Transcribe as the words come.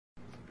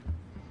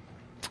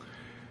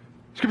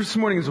Scripture this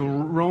morning is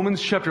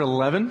Romans chapter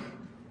 11,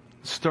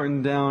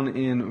 starting down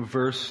in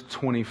verse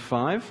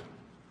 25.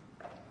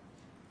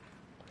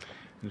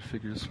 It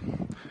figures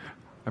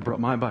I brought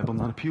my Bible,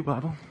 not a pew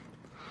Bible.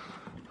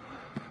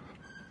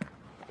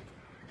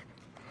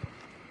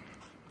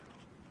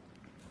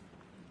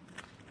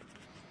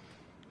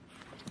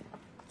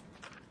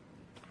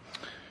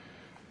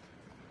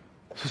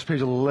 This is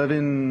page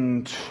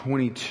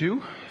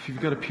 1122, if you've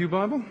got a pew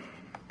Bible.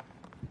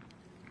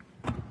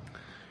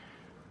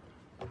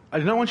 I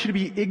do not want you to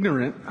be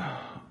ignorant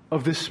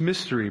of this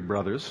mystery,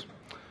 brothers,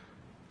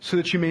 so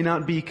that you may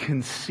not be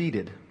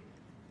conceited.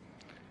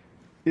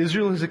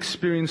 Israel has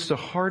experienced a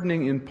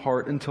hardening in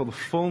part until the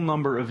full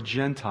number of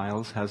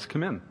Gentiles has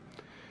come in.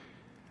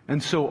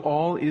 And so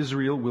all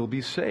Israel will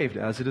be saved,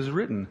 as it is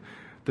written,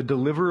 the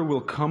deliverer will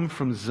come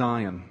from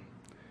Zion.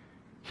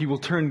 He will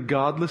turn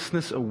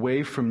godlessness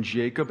away from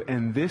Jacob,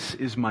 and this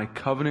is my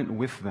covenant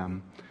with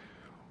them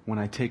when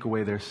I take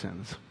away their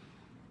sins.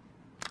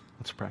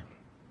 Let's pray.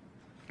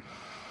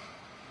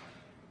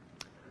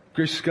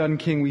 Gracious God and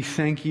King, we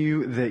thank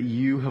you that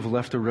you have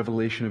left a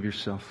revelation of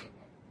yourself.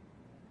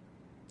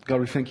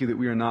 God, we thank you that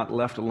we are not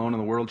left alone in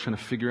the world trying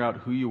to figure out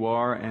who you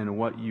are and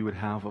what you would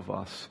have of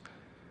us.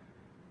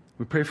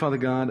 We pray, Father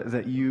God,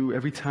 that you,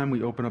 every time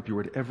we open up your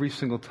word, every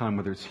single time,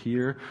 whether it's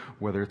here,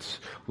 whether it's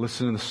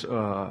listening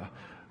to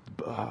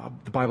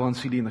the Bible on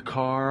CD in the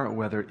car,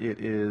 whether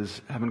it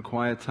is having a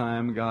quiet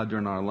time, God,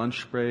 during our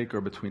lunch break or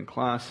between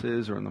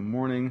classes or in the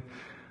morning,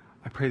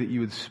 I pray that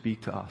you would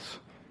speak to us.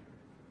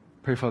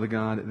 Pray, Father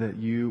God, that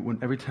you,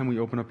 every time we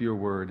open up your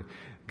word,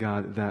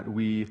 God, that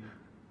we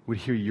would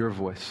hear your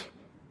voice.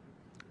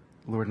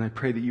 Lord, and I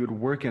pray that you would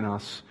work in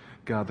us,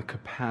 God, the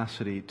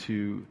capacity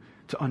to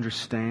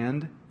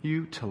understand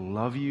you, to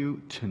love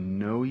you, to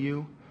know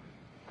you.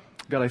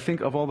 God, I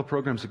think of all the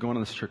programs that go on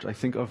in this church. I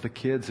think of the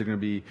kids that are going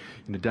to be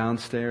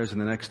downstairs in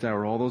the next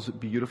hour, all those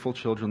beautiful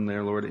children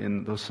there, Lord,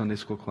 in those Sunday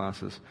school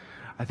classes.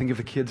 I think of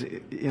the kids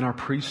in our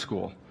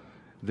preschool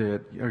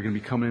that are going to be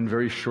coming in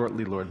very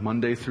shortly, Lord,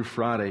 Monday through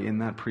Friday in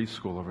that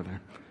preschool over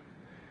there.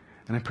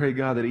 And I pray,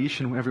 God, that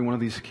each and every one of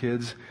these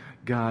kids,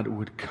 God,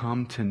 would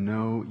come to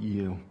know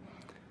you,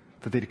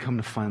 that they'd come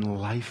to find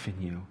life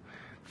in you,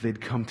 they'd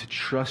come to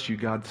trust you,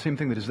 God. Same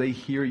thing, that as they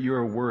hear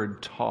your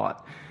word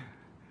taught,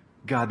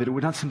 God, that it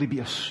would not simply be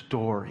a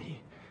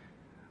story,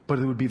 but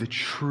it would be the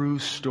true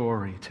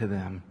story to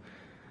them.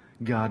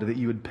 God, that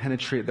you would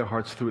penetrate their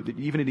hearts through it, that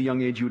even at a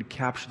young age you would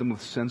capture them with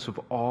a sense of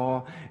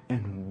awe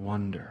and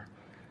wonder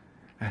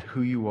at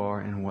who you are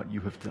and what you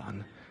have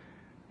done,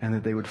 and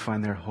that they would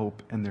find their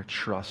hope and their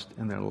trust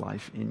and their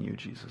life in you,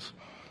 Jesus.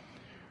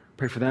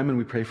 Pray for them, and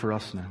we pray for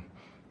us now.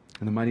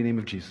 In the mighty name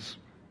of Jesus,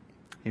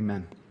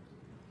 amen.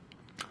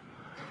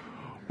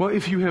 Well,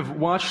 if you have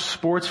watched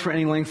sports for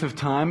any length of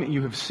time,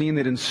 you have seen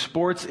that in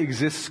sports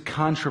exists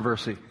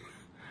controversy.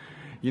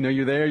 You know,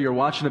 you're there, you're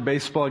watching a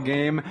baseball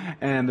game,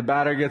 and the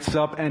batter gets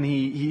up, and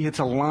he hits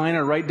a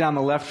liner right down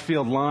the left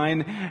field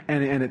line,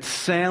 and it's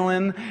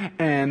sailing,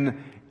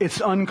 and it's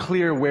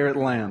unclear where it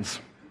lands.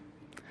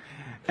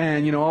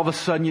 And, all of a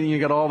sudden, you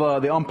got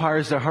all the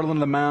umpires, they're huddling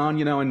the mound,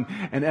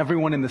 and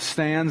everyone in the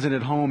stands and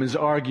at home is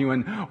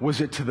arguing, was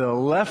it to the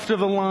left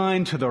of the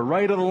line, to the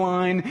right of the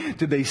line?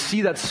 Did they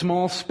see that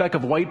small speck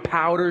of white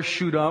powder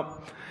shoot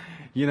up?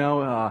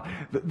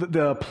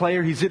 The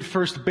player, he's at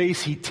first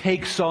base, he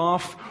takes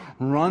off,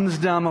 runs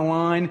down the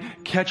line,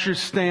 catcher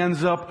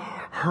stands up,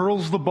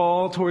 hurls the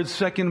ball towards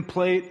second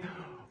plate,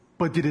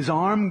 but did his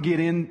arm get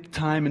in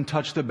time and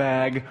touch the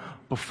bag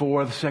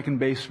before the second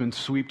baseman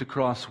swept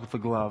across with the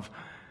glove?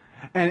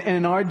 And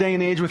in our day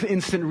and age with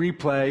instant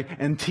replay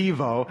and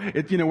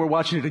TiVo, we're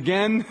watching it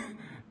again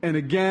and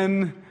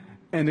again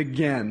and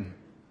again.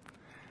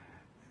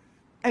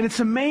 And it's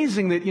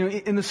amazing that,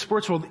 in the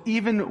sports world,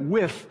 even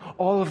with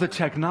all of the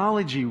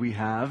technology we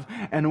have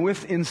and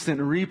with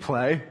instant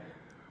replay,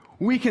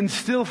 we can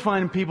still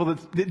find people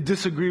that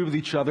disagree with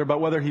each other about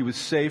whether he was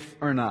safe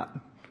or not,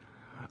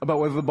 about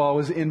whether the ball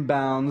was in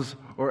bounds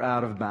or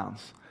out of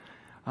bounds.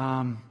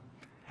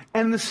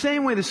 And in the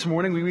same way this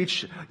morning, we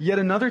reach yet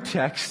another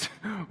text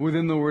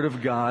within the Word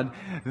of God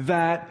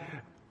that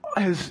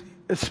has,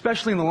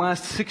 especially in the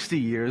last 60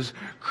 years,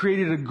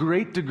 created a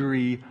great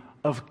degree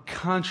of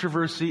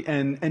controversy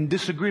and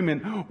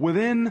disagreement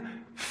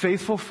within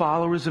faithful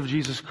followers of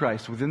Jesus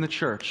Christ, within the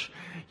church.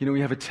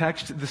 We have a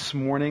text this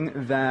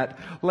morning that,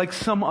 like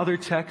some other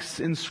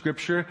texts in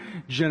Scripture,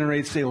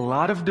 generates a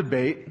lot of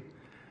debate,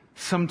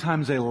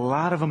 sometimes a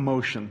lot of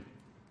emotion,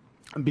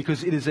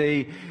 because it's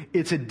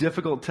a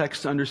difficult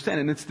text to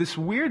understand. And it's this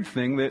weird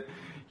thing that,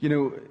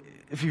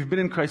 if you've been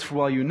in Christ for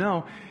a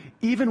while,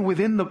 even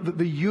within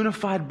the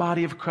unified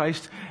body of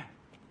Christ,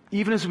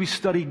 even as we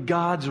study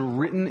God's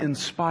written,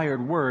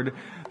 inspired word,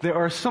 there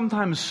are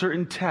sometimes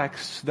certain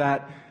texts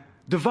that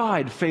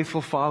divide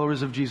faithful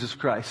followers of Jesus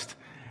Christ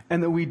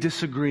and that we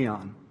disagree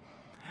on.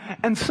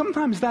 And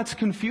sometimes that's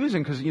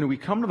confusing because, we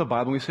come to the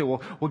Bible and we say,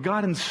 well,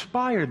 God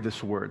inspired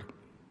this word.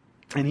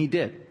 And He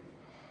did.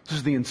 This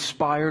is the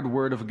inspired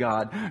Word of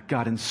God.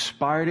 God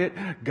inspired it.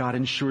 God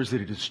ensures that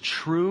it is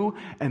true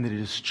and that it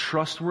is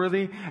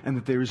trustworthy and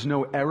that there is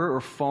no error or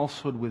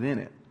falsehood within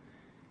it.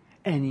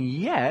 And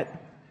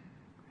yet,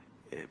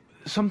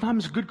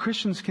 sometimes good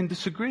Christians can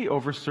disagree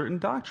over certain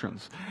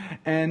doctrines.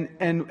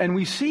 And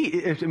we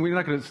see, and we're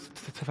not going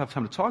to have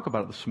time to talk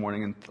about it this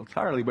morning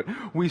entirely, but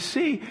we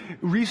see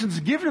reasons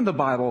given in the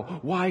Bible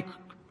why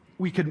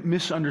we could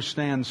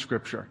misunderstand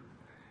Scripture.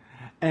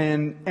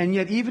 And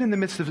yet, even in the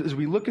midst of, as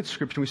we look at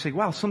Scripture, we say,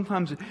 wow,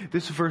 sometimes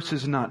this verse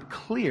is not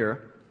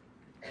clear.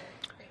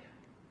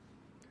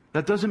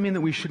 That doesn't mean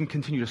that we shouldn't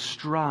continue to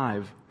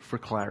strive for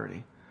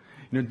clarity.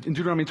 In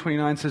Deuteronomy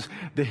 29 it says,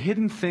 the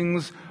hidden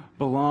things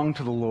belong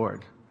to the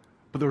Lord,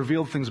 but the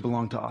revealed things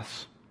belong to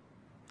us.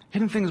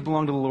 Hidden things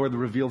belong to the Lord, the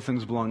revealed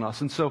things belong to us.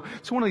 And so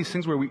it's one of these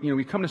things where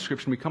we come to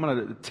Scripture and we come on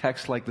a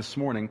text like this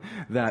morning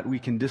that we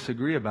can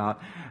disagree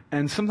about.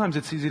 And sometimes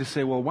it's easy to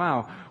say,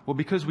 well,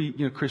 because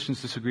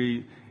Christians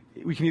disagree,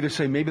 we can either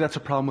say maybe that's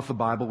a problem with the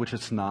Bible, which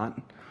it's not,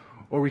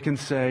 or we can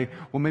say,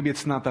 well, maybe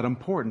it's not that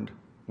important,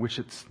 which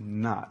it's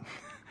not.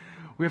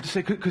 We have to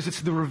say, because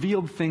it's the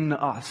revealed thing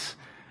to us.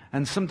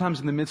 And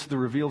sometimes in the midst of the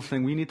revealed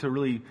thing, we need to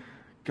really,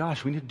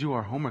 we need to do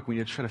our homework. We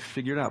need to try to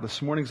figure it out.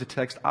 This morning's a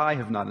text I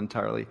have not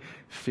entirely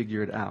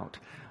figured out.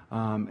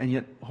 And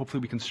yet,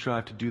 hopefully we can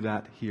strive to do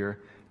that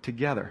here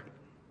together.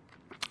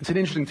 It's an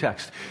interesting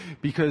text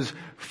because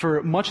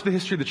for much of the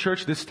history of the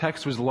church, this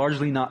text was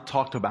largely not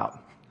talked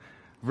about.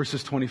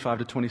 Verses 25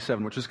 to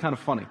 27, which is kind of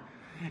funny.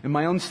 In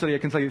my own study, I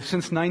can tell you,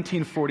 since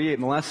 1948,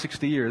 in the last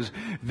 60 years,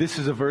 this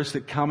is a verse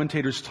that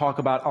commentators talk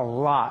about a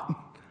lot.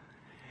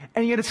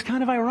 And yet it's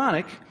kind of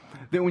ironic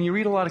that when you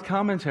read a lot of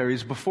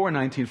commentaries before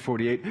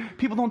 1948,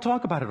 people don't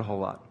talk about it a whole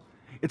lot.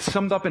 It's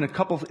summed up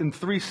in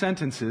 3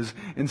 sentences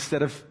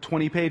instead of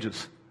 20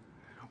 pages,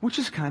 which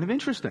is kind of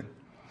interesting.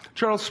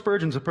 Charles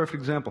Spurgeon's a perfect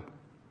example.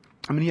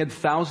 He had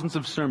thousands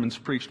of sermons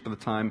preached by the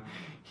time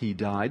he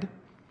died.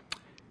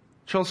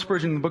 Charles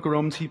Spurgeon, in the book of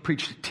Romans, he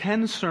preached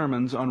 10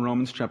 sermons on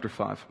Romans chapter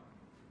 5.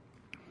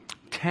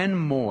 10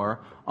 more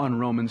on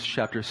Romans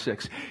chapter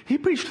 6. He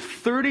preached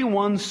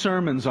 31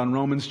 sermons on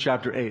Romans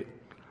chapter 8.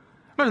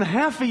 More than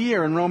half a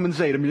year in Romans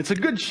 8. It's a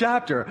good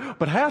chapter,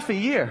 but half a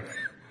year.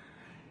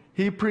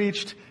 He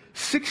preached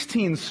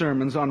 16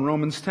 sermons on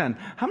Romans 10.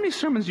 How many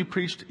sermons you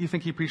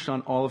think he preached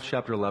on all of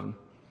chapter 11?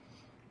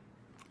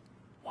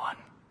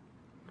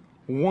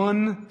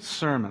 One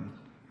sermon.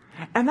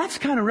 And that's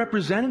kind of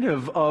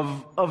representative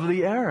of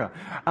the era.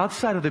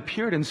 Outside of the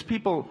Puritans,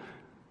 people,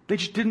 they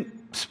just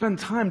didn't spend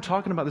time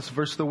talking about this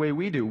verse the way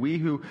we do. We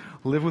who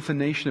live with the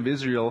nation of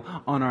Israel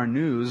on our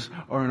news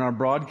or in our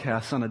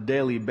broadcasts on a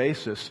daily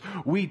basis,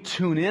 we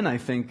tune in, I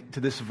think, to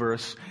this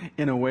verse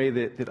in a way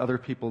that other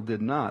people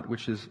did not,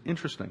 which is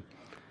interesting.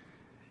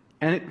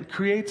 And it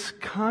creates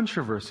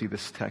controversy,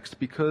 this text,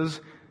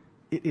 because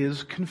it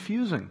is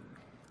confusing.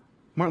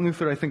 Martin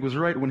Luther, I think, was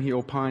right when he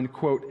opined,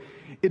 quote,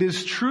 "It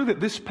is true that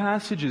this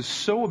passage is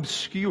so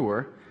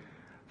obscure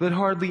that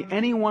hardly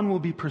anyone will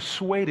be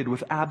persuaded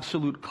with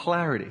absolute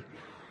clarity."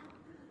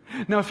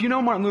 Now, if you know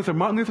Martin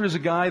Luther is a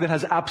guy that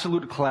has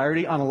absolute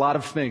clarity on a lot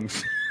of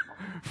things,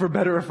 for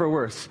better or for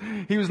worse.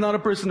 He was not a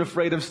person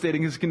afraid of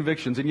stating his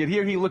convictions, and yet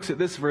here he looks at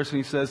this verse and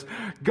he says,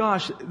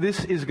 gosh,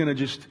 this is going to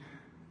just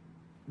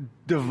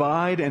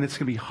divide and it's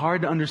going to be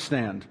hard to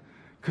understand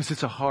because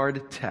it's a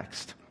hard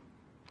text.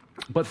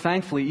 But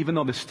thankfully, even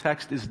though this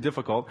text is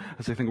difficult,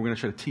 as I think we're going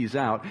to try to tease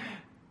out,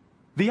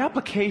 the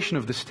application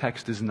of this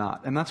text is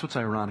not, and that's what's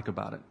ironic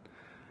about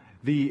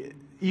it.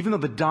 Even though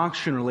the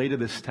doctrine related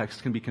to this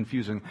text can be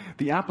confusing,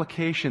 the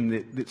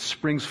application that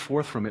springs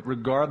forth from it,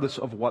 regardless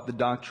of what the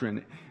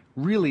doctrine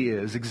really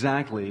is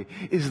exactly,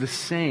 is the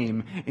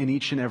same in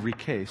each and every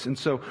case. And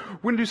so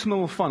we're going to do something a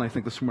little fun, I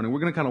think, this morning. We're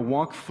going to kind of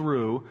walk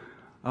through,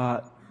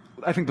 I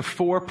think, the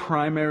 4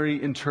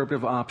 primary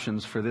interpretive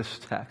options for this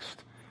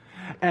text.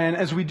 And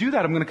as we do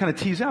that, I'm going to kind of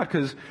tease out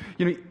because,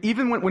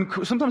 even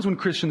when sometimes when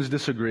Christians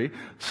disagree,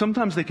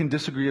 sometimes they can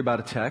disagree about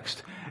a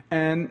text,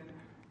 and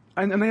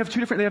they have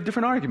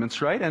different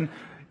arguments, right? And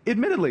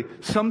admittedly,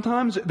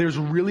 sometimes there's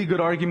really good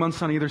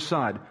arguments on either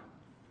side.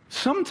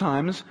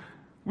 Sometimes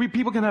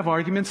people can have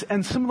arguments,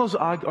 and some of those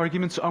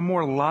arguments are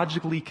more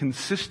logically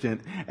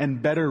consistent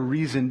and better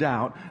reasoned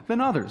out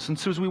than others. And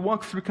so as we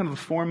walk through kind of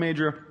the 4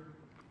 major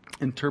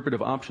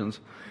interpretive options,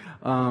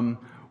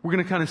 we're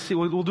going to kind of see,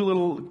 we'll do a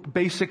little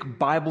basic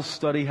Bible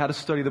study, how to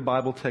study the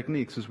Bible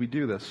techniques as we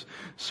do this,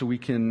 so we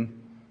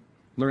can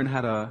learn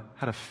how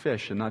to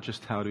fish and not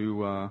just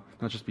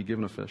be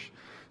given a fish.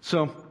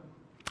 So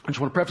I just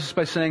want to preface this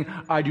by saying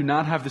I do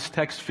not have this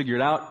text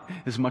figured out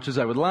as much as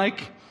I would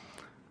like.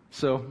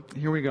 So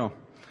here we go.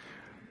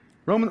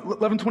 Romans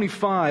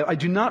 11:25. I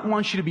do not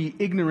want you to be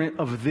ignorant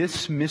of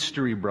this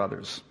mystery,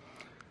 brothers,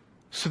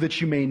 so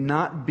that you may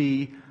not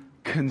be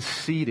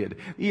conceited.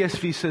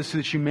 ESV says so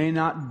that you may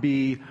not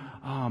be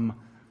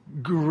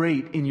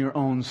great in your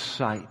own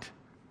sight,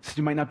 so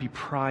you might not be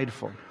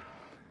prideful.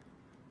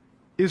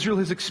 Israel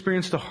has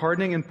experienced a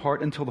hardening in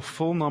part until the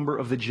full number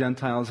of the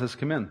Gentiles has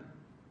come in.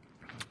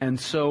 And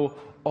so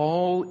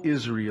all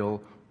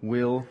Israel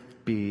will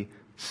be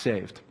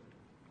saved.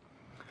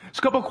 There's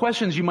a couple of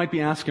questions you might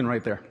be asking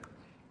right there.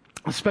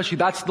 Especially,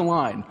 that's the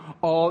line.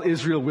 All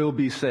Israel will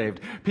be saved.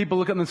 People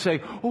look at them and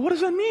say, well, what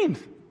does that mean?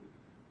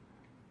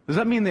 Does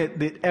that mean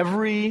that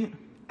every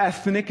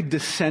ethnic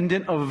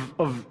descendant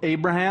of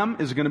Abraham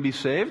is going to be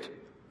saved?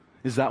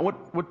 Is that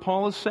what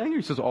Paul is saying?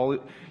 He says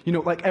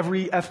like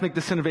every ethnic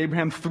descendant of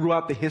Abraham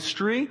throughout the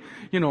history,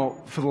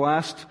 for the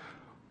last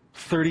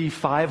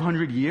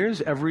 3,500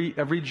 years,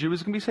 every Jew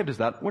is going to be saved. Is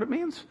that what it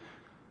means?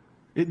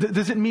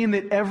 Does it mean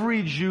that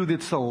every Jew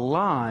that's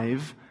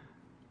alive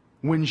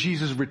when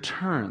Jesus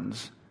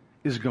returns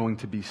is going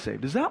to be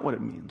saved? Is that what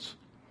it means?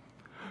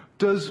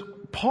 Does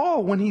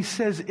Paul, when he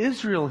says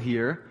Israel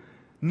here,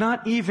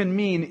 not even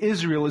mean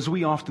Israel as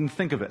we often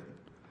think of it?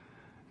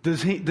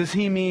 Does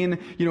he mean,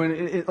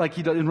 like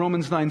he does in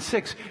Romans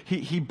 9:6,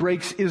 he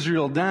breaks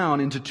Israel down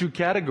into two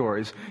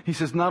categories. He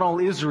says not all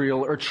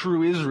Israel are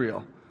true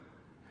Israel.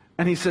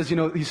 And he says,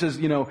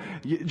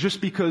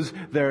 just because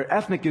they're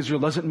ethnic Israel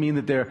doesn't mean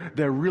that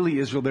they're really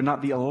Israel. They're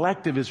not the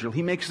elect of Israel.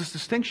 He makes this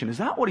distinction. Is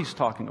that what he's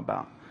talking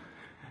about?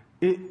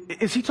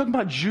 Is he talking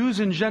about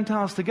Jews and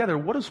Gentiles together?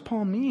 What does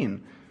Paul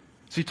mean?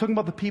 Is he talking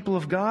about the people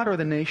of God or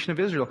the nation of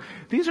Israel?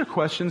 These are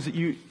questions that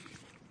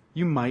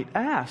you might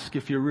ask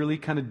if you're really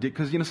kind of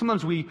because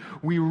sometimes we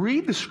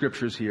read the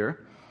scriptures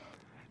here,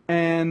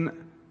 and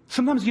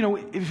sometimes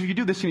if you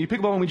do this, you pick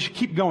up and we just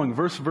keep going,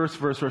 verse,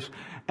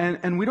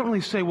 and we don't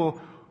really say,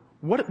 well,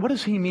 what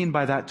does he mean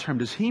by that term?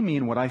 Does he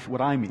mean what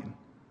I mean?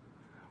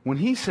 When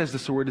he says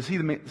this word, is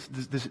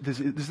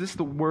this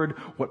the word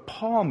what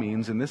Paul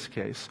means in this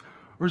case,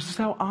 or is this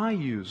how I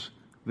use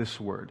this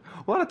word?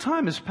 A lot of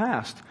time has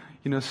passed,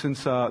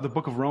 since the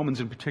book of Romans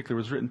in particular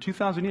was written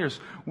 2,000 years.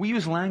 We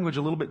use language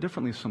a little bit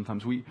differently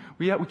sometimes. We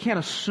can't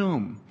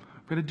assume.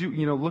 We're going to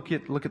do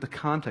look at the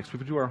context. We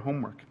have to do our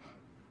homework.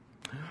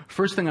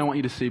 First thing I want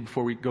you to see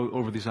before we go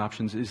over these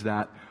options is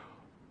that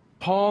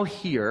Paul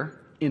here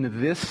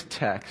in this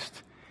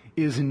text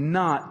is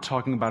not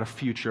talking about a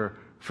future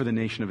for the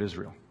nation of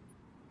Israel.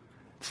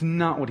 It's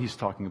not what he's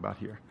talking about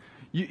here.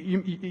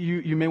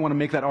 You may want to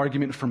make that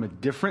argument from a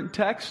different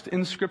text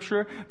in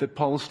Scripture, that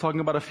Paul is talking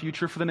about a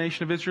future for the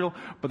nation of Israel,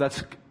 but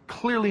that's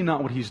clearly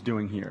not what he's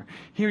doing here.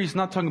 Here he's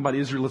not talking about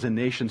Israel as a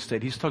nation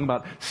state. He's talking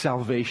about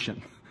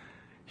salvation.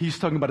 He's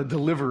talking about a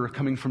deliverer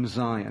coming from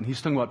Zion. He's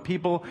talking about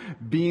people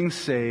being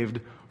saved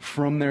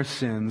from their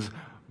sins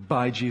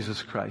by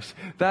Jesus Christ.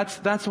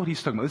 That's what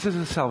he's talking about. This is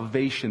a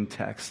salvation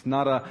text,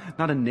 not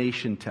a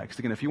nation text.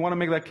 Again, if you want to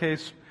make that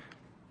case,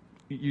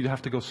 you'd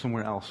have to go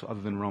somewhere else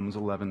other than Romans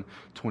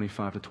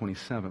 11:25 to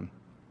 27.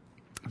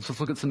 So let's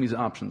look at some of these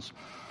options.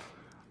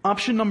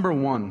 Option number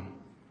 1.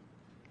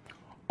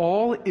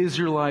 All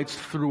Israelites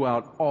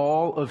throughout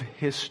all of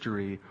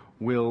history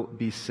will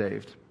be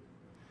saved.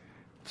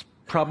 It's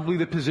probably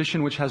the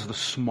position which has the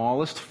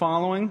smallest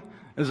following,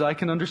 as I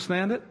can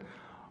understand it.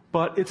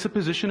 But it's a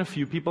position a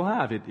few people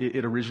have.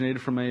 It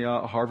originated from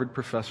a Harvard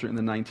professor in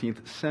the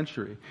 19th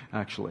century,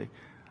 actually.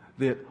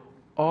 That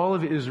all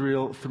of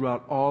Israel,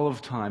 throughout all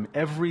of time,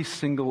 every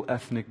single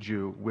ethnic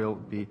Jew will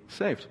be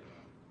saved.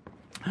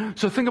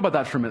 So think about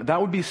that for a minute. That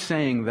would be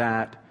saying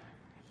that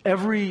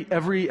every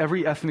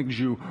ethnic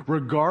Jew,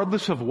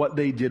 regardless of what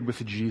they did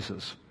with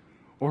Jesus,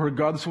 or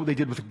regardless of what they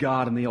did with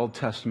God in the Old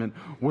Testament,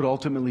 would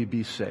ultimately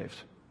be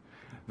saved.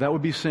 That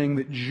would be saying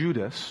that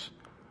Judas,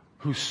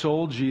 who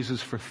sold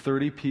Jesus for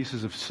 30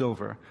 pieces of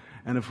silver,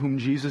 and of whom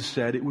Jesus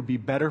said it would be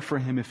better for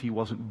him if he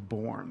wasn't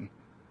born,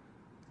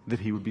 that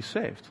he would be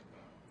saved.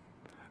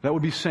 That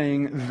would be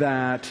saying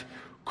that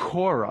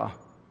Korah,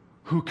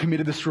 who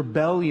committed this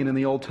rebellion in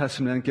the Old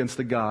Testament against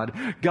the God,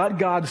 got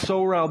God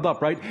so riled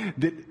up, right,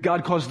 that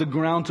God caused the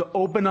ground to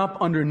open up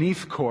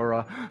underneath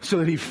Korah so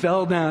that he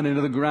fell down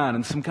into the ground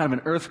in some kind of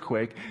an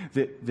earthquake,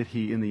 that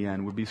he, in the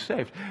end, would be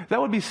saved.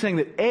 That would be saying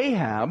that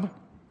Ahab,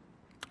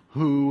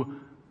 who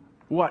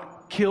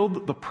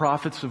killed the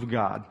prophets of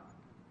God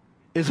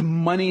as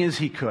many as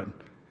he could,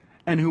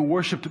 and who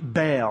worshipped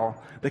Baal,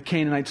 the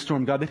Canaanite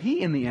storm god, that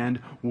he in the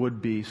end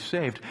would be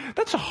saved.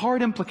 That's a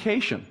hard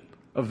implication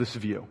of this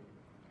view.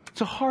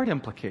 It's a hard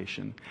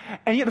implication.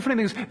 And yet the funny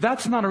thing is,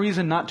 that's not a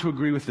reason not to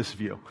agree with this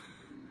view.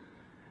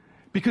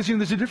 Because,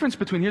 there's a difference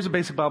between, here's a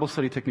basic Bible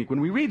study technique.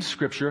 When we read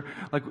Scripture,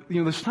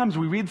 there's times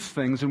we read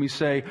things and we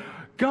say,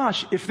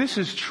 gosh, if this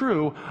is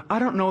true, I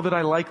don't know that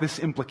I like this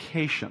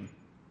implication.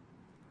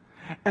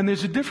 And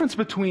there's a difference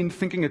between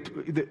there's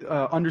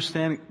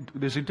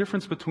a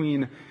difference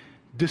between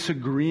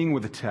disagreeing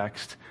with the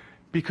text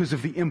because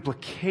of the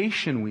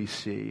implication we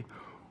see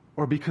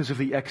or because of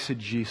the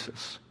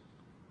exegesis.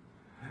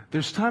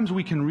 There's times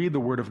we can read the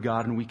Word of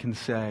God and we can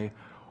say,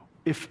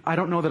 if I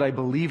don't know that I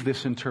believe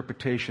this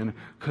interpretation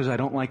because I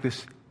don't like the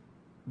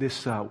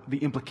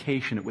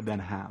implication it would then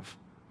have.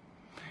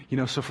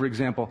 So for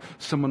example,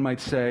 someone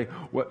might say,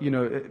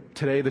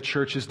 today the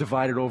church is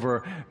divided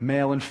over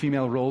male and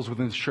female roles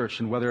within the church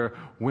and whether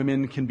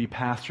women can be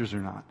pastors or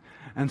not.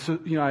 And so,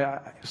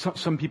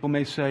 some people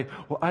may say,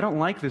 well, I don't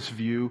like this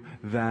view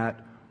that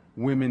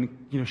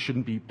women,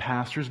 shouldn't be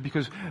pastors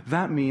because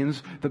that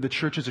means that the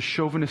church is a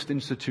chauvinist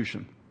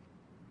institution.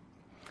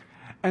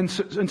 And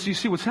so you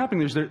see what's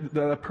happening there is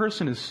the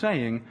person is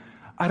saying,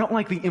 I don't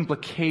like the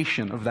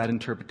implication of that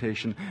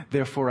interpretation,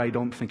 therefore I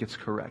don't think it's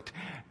correct.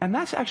 And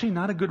that's actually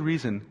not a good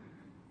reason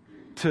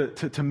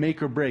to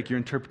make or break your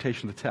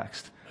interpretation of the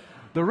text.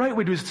 The right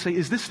way to do is to say,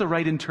 is this the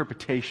right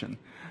interpretation?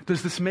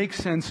 Does this make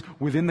sense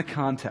within the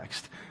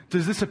context?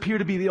 Does this appear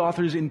to be the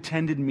author's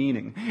intended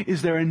meaning?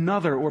 Is there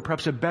another or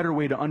perhaps a better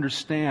way to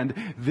understand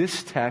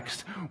this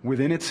text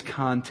within its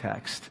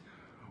context?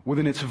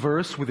 Within its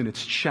verse, within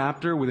its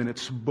chapter, within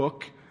its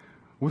book,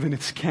 within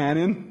its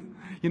canon?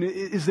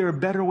 Is there a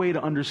better way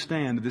to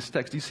understand this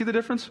text? Do you see the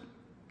difference?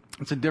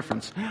 It's a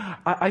difference.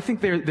 I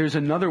think there's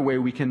another way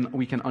we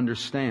can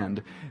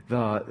understand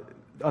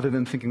other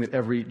than thinking that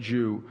every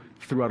Jew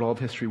throughout all of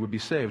history would be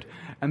saved.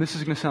 And this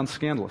is going to sound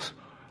scandalous.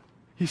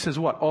 He says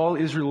what? All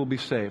Israel will be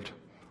saved.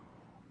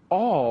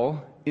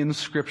 All in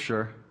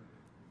Scripture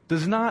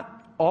does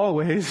not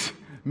always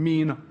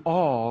mean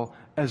all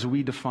as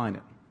we define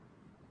it.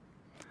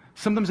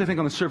 Sometimes I think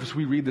on the surface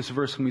we read this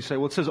verse and we say,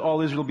 well, it says all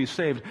Israel will be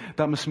saved.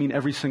 That must mean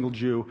every single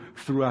Jew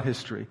throughout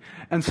history.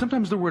 And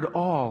sometimes the word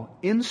all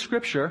in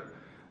Scripture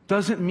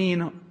doesn't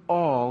mean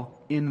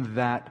all in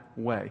that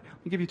way.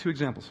 Let me give you two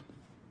examples.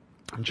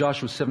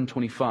 Joshua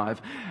 7:25.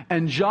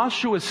 And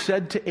Joshua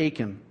said to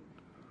Achan,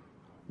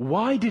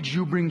 why did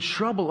you bring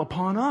trouble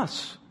upon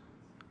us?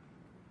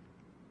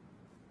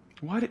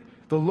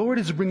 The Lord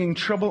is bringing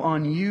trouble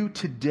on you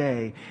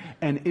today.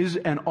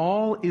 And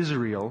all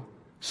Israel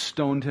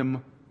stoned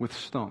him with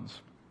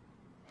stones.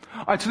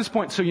 All right, to this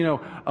point,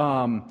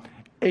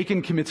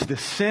 Achan commits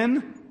this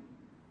sin.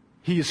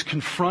 He is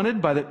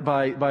confronted by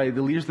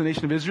the leaders of the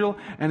nation of Israel,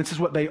 and it says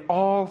what? They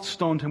all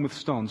stoned him with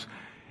stones.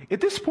 At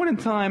this point in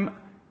time,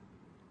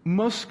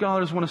 most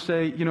scholars want to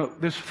say,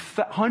 there's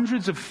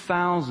hundreds of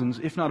thousands,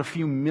 if not a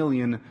few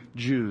million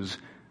Jews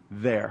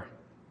there.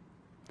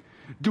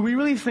 Do we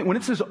really think, when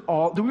it says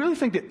all, do we really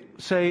think that,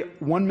 say,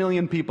 1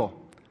 million people,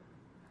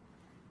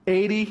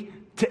 80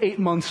 to 8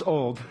 months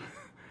old,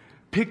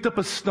 picked up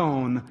a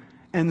stone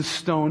and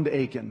stoned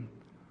Achan?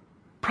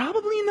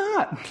 Probably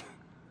not.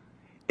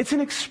 It's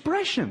an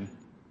expression.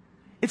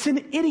 It's an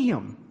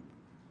idiom.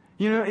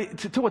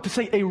 To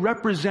say a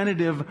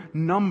representative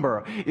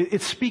number.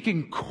 It's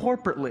speaking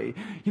corporately.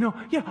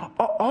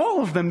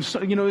 All of them,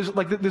 is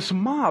like this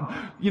mob.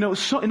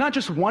 Not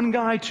just one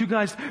guy, two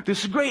guys.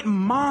 This great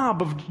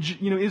mob of,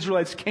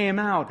 Israelites came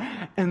out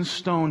and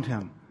stoned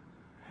him.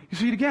 You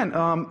see it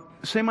again.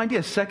 Same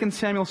idea. 2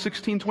 Samuel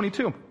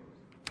 16:22.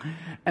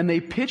 And they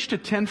pitched a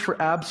tent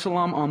for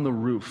Absalom on the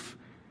roof.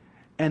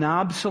 And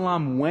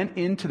Absalom went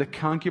into the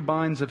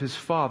concubines of his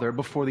father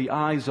before the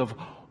eyes of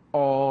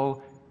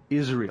all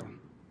Israel.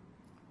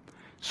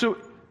 So,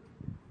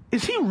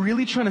 is he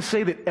really trying to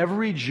say that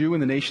every Jew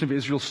in the nation of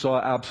Israel saw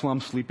Absalom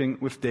sleeping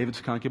with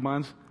David's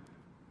concubines?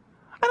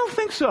 I don't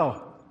think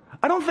so.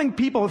 I don't think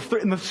people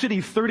in the city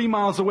 30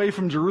 miles away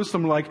from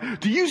Jerusalem were like,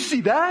 do you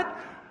see that?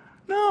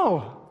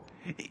 No.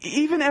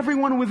 Even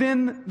everyone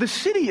within the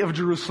city of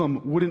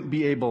Jerusalem wouldn't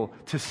be able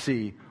to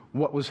see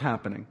what was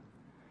happening.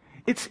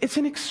 It's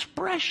an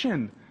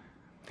expression.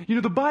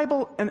 The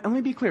Bible, and let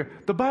me be clear,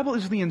 the Bible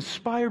is the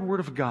inspired Word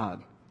of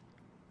God.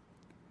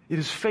 It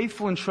is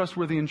faithful and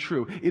trustworthy and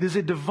true. It is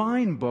a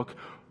divine book,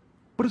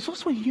 but it's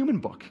also a human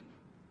book.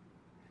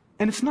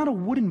 And it's not a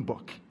wooden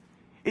book.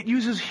 It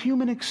uses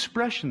human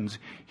expressions,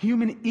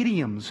 human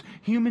idioms,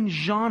 human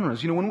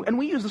genres. And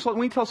we use this when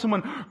we tell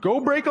someone, go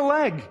break a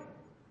leg.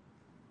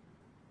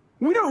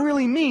 We don't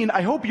really mean,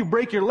 I hope you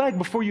break your leg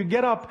before you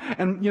get up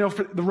and,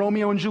 for the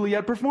Romeo and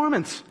Juliet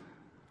performance.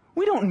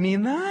 We don't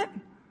mean that.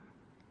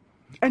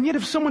 And yet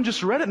if someone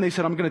just read it and they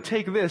said, I'm going to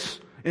take this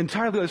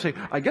entirely, they say,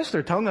 I guess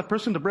they're telling that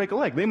person to break a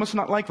leg. They must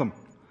not like them.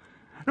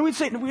 And we'd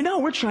say, no,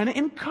 we're trying to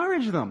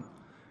encourage them.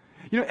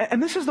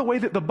 And this is the way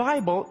that the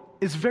Bible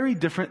is very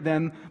different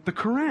than the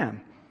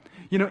Quran.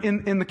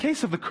 In the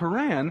case of the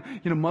Quran,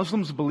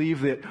 Muslims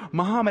believe that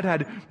Muhammad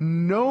had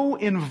no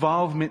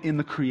involvement in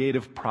the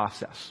creative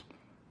process.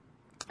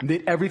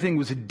 That everything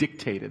was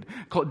dictated,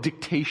 called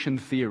dictation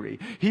theory.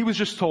 He was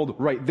just told,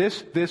 write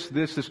this,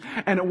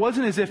 and it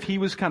wasn't as if he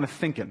was kind of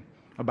thinking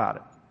about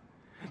it.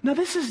 Now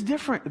this is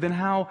different than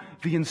how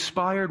the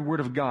inspired Word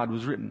of God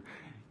was written.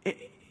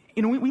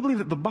 We believe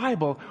that the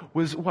Bible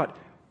was what?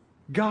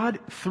 God,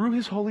 through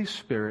His Holy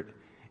Spirit,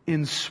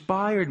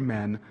 inspired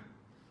men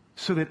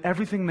so that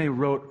everything they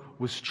wrote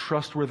was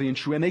trustworthy and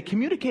true. And they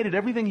communicated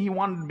everything He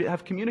wanted to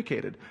have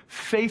communicated,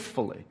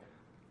 faithfully.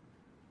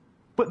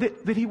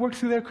 But that He worked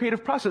through their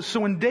creative process.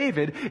 So when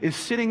David is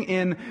sitting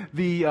in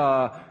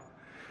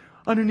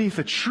underneath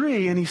a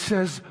tree and he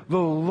says, the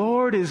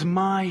Lord is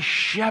my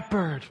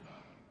shepherd.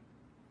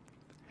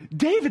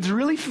 David's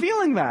really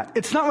feeling that.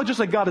 It's not just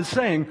like God is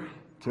saying,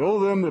 tell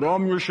them that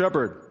I'm your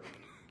shepherd.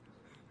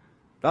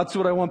 That's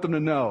what I want them to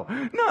know.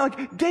 No,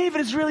 like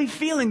David is really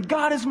feeling,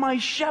 God is my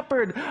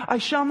shepherd. I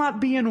shall not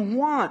be in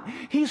want.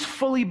 He's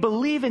fully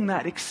believing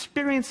that,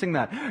 experiencing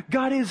that.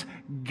 God is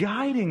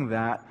guiding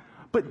that.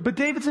 But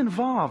David's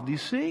involved, you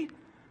see?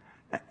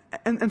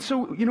 And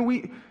so,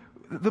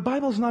 the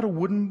Bible is not a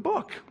wooden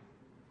book.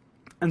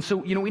 And so,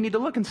 we need to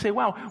look and say,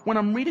 wow, when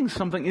I'm reading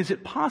something, is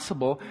it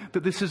possible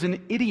that this is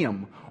an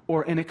idiom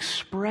or an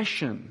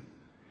expression?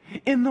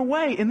 In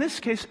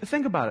this case,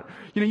 think about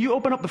it. You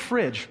open up the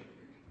fridge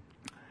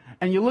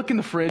and you look in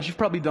the fridge, you've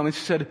probably done this,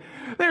 you said,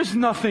 there's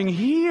nothing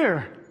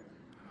here.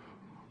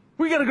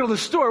 We got to go to the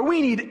store.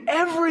 We need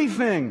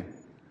everything.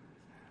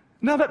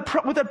 Now,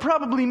 what that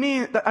probably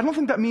means, I don't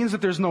think that means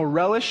that there's no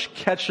relish,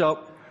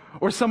 ketchup,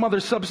 or some other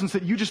substance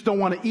that you just don't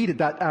want to eat at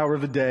that hour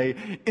of the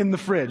day in the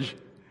fridge.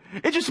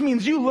 It just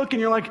means you look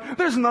and you're like,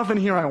 there's nothing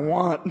here I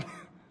want.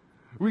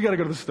 We got to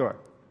go to the store.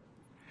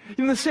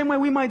 In the same way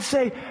we might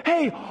say,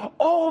 hey,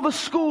 all the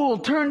school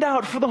turned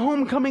out for the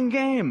homecoming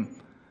game.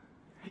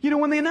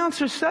 When the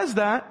announcer says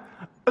that,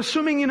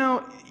 assuming,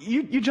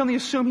 you generally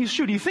assume he's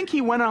true. Do you think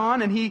he went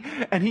on and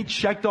he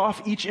checked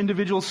off each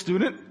individual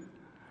student?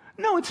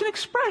 No, it's an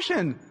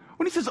expression.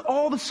 When he says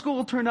all the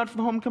school turned out for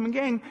the homecoming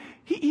game,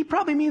 he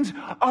probably means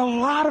a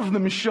lot of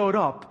them showed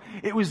up.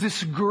 It was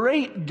this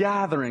great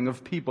gathering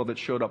of people that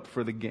showed up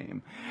for the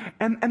game.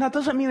 And that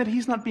doesn't mean that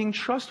he's not being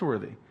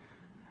trustworthy.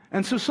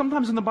 And so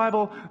sometimes in the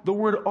Bible, the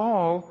word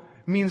all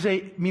means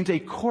a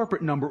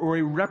corporate number or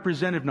a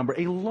representative number,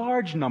 a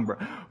large number.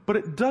 But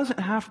it doesn't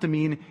have to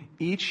mean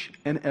each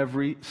and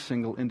every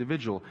single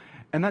individual.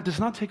 And that does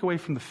not take away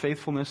from the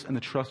faithfulness and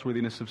the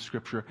trustworthiness of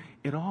Scripture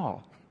at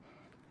all.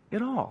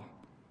 At all.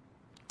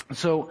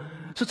 So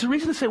it's a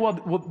reason to say,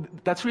 well,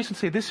 that's a reason to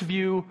say this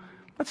view,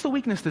 that's the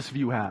weakness this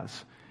view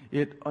has.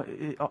 It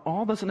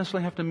all doesn't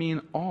necessarily have to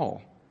mean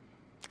all.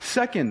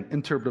 Second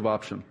interpretive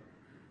option.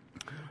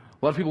 A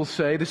lot of people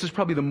say, this is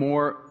probably the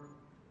more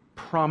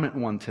prominent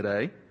one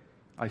today,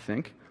 I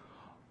think.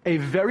 A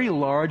very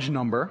large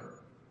number,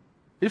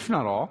 if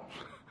not all,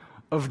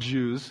 of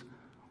Jews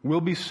will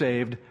be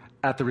saved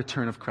at the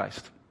return of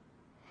Christ.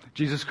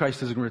 Jesus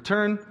Christ is going to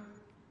return.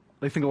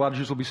 They think a lot of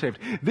Jews will be saved.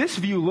 This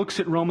view looks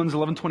at Romans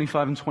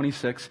 11:25 and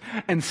 26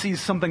 and sees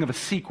something of a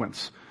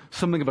sequence,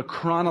 something of a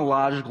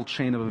chronological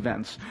chain of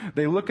events.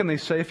 They look and they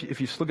say,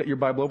 if you look at your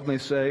Bible open, they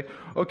say,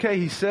 okay,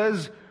 he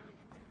says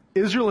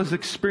Israel has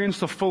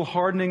experienced a full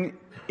hardening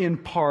in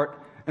parts.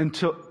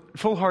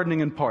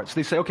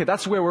 They say, okay,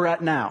 that's where we're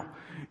at now.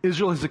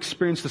 Israel has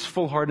experienced this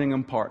full hardening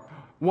in part.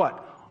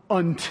 What?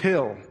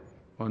 Until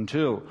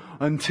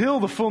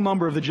the full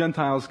number of the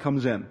Gentiles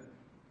comes in.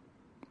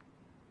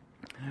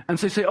 And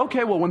so they say,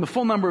 okay, well, when the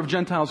full number of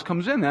Gentiles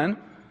comes in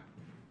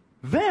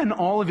then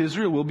all of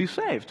Israel will be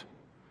saved.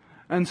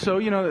 And so,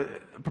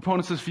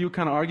 proponents of this view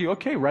kind of argue,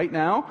 okay, right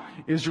now,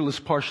 Israel is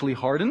partially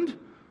hardened,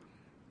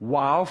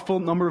 while full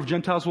number of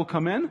Gentiles will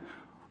come in.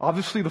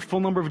 Obviously, the full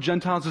number of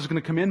Gentiles is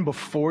going to come in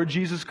before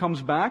Jesus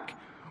comes back,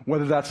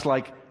 whether that's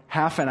like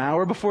half an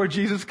hour before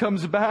Jesus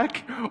comes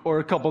back, or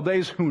a couple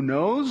days, who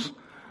knows?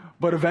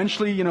 But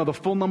eventually, the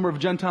full number of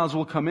Gentiles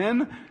will come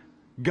in,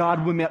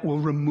 God will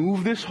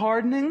remove this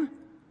hardening,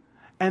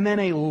 and then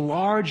a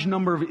large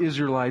number of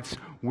Israelites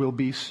will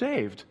be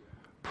saved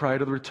prior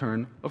to the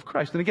return of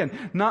Christ. And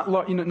again,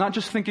 not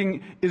just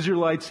thinking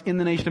Israelites in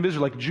the nation of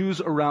Israel, like Jews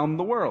around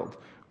the world,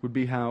 would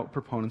be how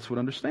proponents would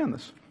understand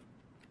this.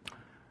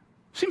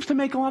 Seems to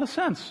make a lot of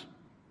sense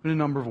in a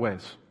number of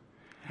ways.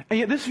 And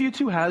yet this view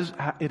too has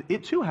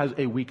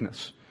a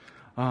weakness.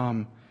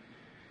 And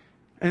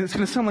it's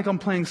going to sound like I'm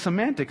playing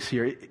semantics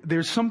here.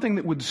 There's something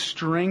that would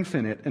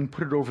strengthen it and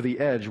put it over the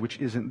edge, which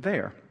isn't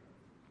there.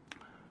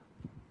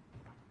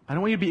 I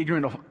don't want you to be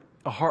ignorant of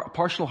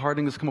partial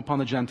hardening has come upon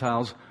the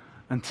Gentiles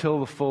until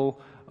the full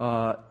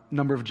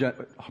number of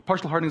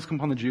partial hardening has come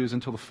upon the Jews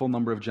until the full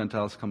number of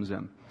Gentiles comes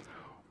in.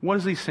 What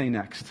does he say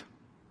next?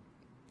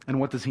 And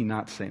what does he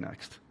not say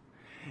next?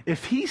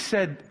 If he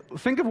said,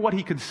 think of what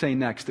he could say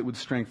next that would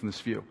strengthen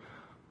this view.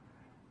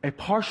 A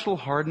partial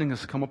hardening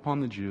has come upon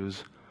the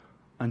Jews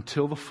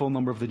until the full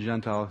number of the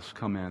Gentiles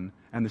come in,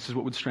 and this is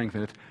what would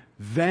strengthen it,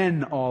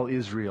 then all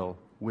Israel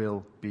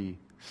will be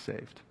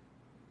saved.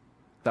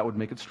 That would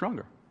make it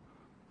stronger.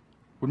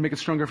 Would make it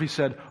stronger if he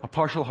said, a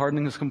partial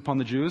hardening has come upon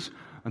the Jews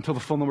until the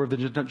full number of the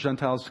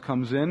Gentiles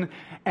comes in,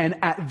 and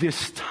at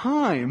this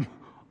time,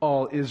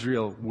 all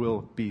Israel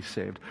will be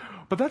saved.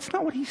 But that's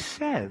not what he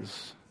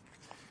says.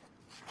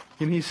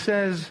 And he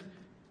says,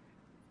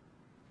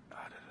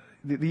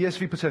 the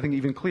ESV puts, I think,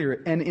 even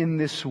clearer, and in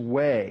this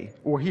way,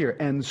 or here,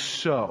 and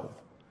so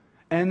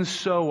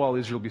all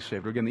Israel will be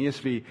saved. Or again, the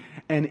ESV,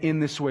 and in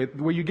this way.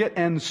 Where you get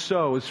and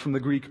so is from the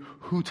Greek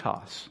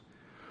hutos.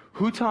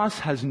 Hutos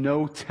has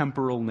no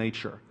temporal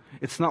nature.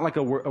 It's not like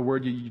a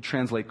word you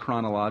translate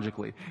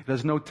chronologically. It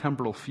has no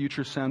temporal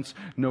future sense,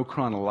 no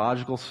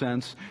chronological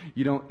sense.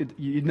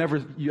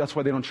 That's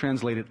why they don't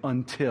translate it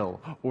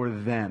until or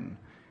then.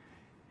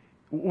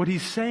 What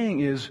he's saying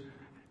is,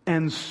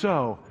 and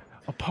so,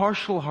 a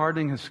partial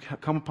hardening has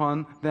come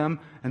upon them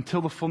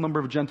until the full number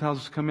of Gentiles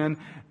has come in,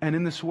 and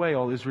in this way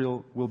all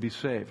Israel will be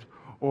saved.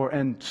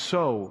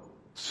 So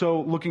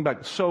looking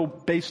back, so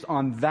based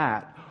on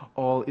that,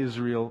 all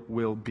Israel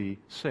will be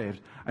saved.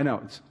 I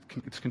know,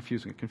 it's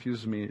confusing. It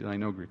confuses me, and I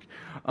know Greek.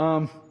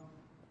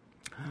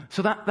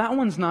 So that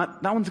one's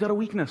got a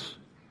weakness.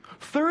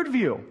 Third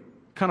view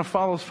kind of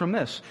follows from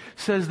this,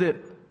 says that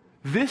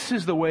This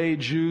is the way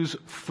Jews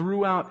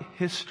throughout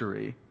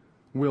history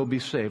will be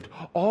saved.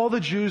 All the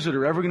Jews that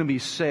are ever going to be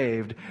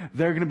saved,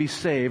 they're going to be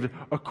saved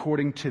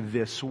according to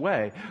this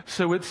way.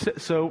 So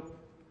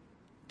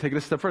take it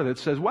a step further. It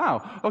says,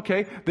 wow,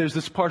 okay, there's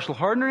this partial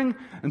hardening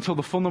until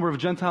the full number of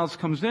Gentiles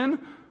comes in,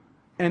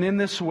 and in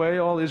this way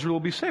all Israel will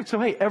be saved. So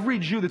hey, every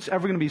Jew that's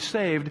ever going to be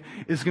saved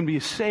is going to be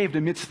saved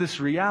amidst this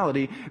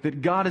reality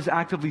that God is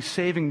actively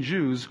saving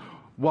Jews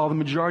while the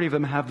majority of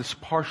them have this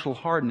partial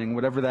hardening,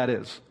 whatever that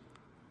is.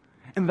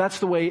 And that's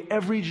the way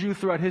every Jew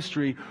throughout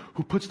history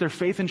who puts their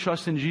faith and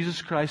trust in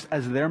Jesus Christ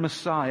as their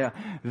Messiah,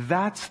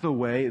 that's the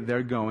way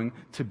they're going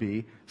to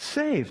be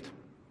saved.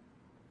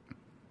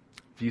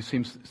 View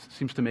seems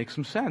to make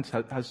some sense,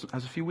 has a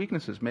few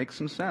weaknesses, makes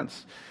some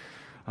sense.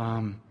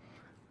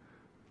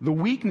 The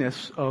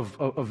weakness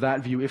of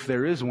that view, if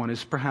there is one,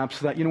 is perhaps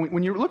that,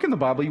 when you look in the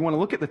Bible, you want to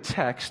look at the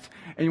text,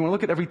 and you want to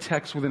look at every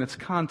text within its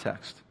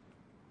context.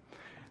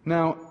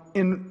 Now,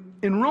 in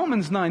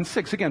Romans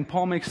 9:6, again,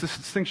 Paul makes this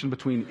distinction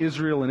between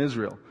Israel and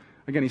Israel.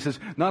 Again, he says,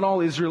 not all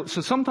Israel.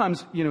 So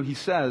sometimes, he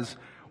says,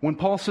 when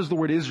Paul says the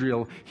word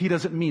Israel, he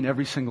doesn't mean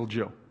every single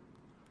Jew.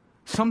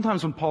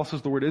 Sometimes when Paul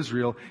says the word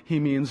Israel, he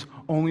means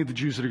only the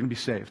Jews that are going to be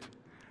saved.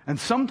 And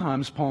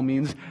sometimes Paul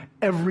means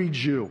every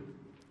Jew,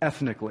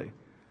 ethnically.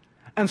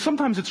 And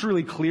sometimes it's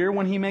really clear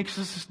when he makes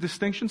this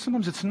distinction.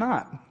 Sometimes it's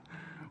not,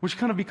 which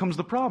kind of becomes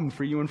the problem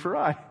for you and for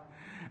I.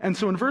 And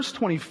so in verse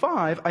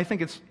 25, I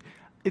think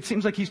it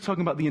seems like he's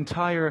talking about the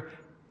entire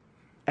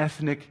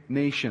ethnic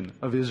nation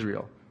of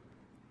Israel.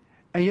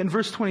 And yet in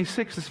verse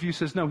 26, this view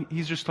says, no,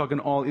 he's just talking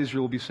all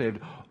Israel will be saved.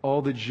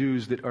 All the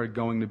Jews that are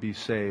going to be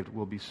saved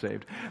will be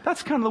saved.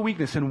 That's kind of the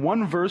weakness. In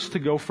one verse to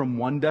go from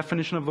one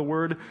definition of the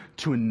word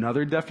to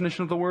another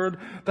definition of the word,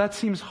 that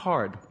seems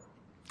hard.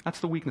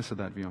 That's the weakness of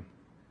that view.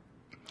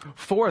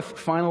 Fourth,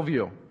 final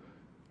view.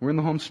 We're in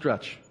the home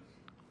stretch.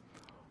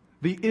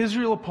 The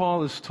Israel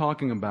Paul is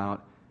talking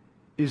about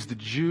is the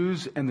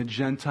Jews and the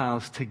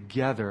Gentiles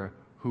together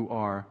who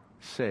are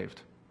saved.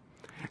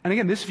 And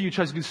again, this view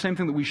tries to do the same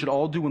thing that we should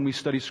all do when we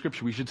study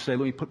Scripture. We should say,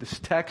 let me put this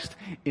text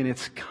in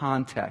its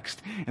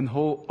context and the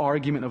whole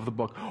argument of the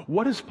book.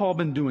 What has Paul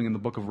been doing in the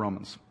book of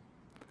Romans?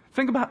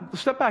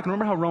 Step back and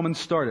remember how Romans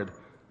started.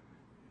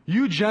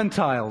 You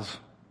Gentiles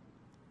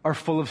are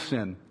full of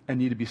sin and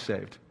need to be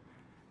saved.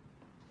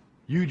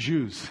 You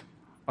Jews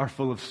are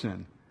full of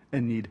sin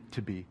and need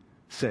to be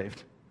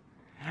saved.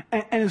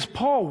 And as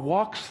Paul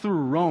walks through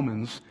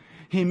Romans,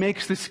 he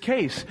makes this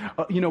case,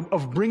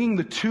 of bringing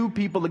the two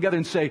people together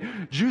and say,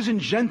 Jews and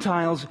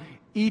Gentiles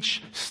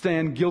each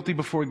stand guilty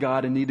before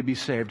God and need to be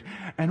saved.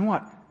 And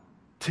what?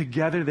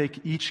 Together they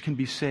each can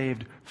be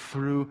saved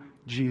through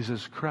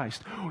Jesus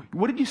Christ.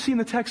 What did you see in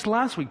the text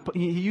last week?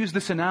 He used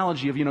this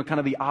analogy of, kind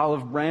of the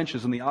olive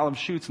branches and the olive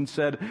shoots and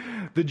said,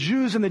 the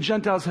Jews and the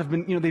Gentiles have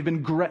been,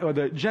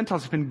 the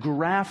Gentiles have been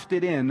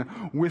grafted in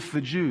with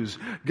the Jews.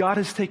 God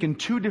has taken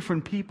two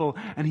different people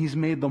and He's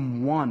made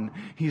them one.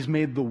 He's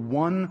made the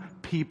one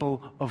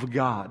people of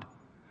God.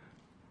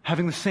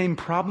 Having the same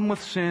problem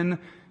with sin,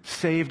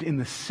 saved in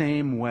the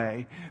same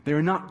way. They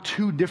are not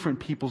two different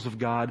peoples of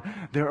God.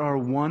 There are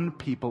one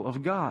people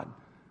of God.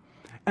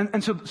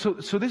 And so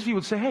this view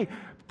would say, hey,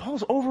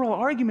 Paul's overall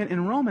argument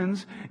in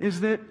Romans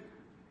is that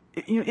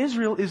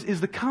Israel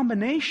is the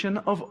combination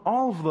of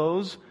all of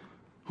those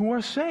who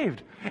are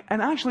saved.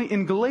 And actually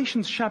in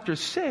Galatians chapter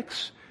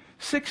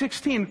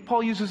 6:16,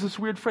 Paul uses this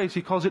weird phrase.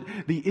 He calls it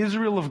the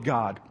Israel of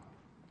God.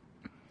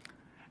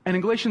 And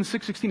in Galatians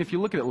 6:16, if you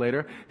look at it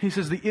later, he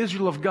says the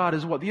Israel of God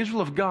is what? The Israel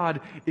of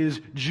God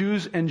is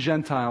Jews and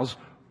Gentiles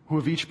who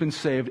have each been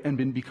saved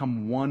and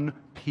become one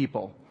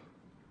people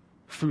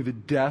through the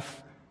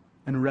death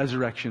and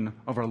resurrection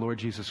of our Lord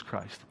Jesus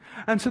Christ.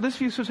 And so this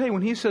view says, hey,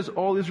 when he says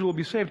all Israel will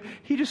be saved,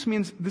 he just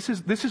means this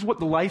is what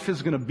the life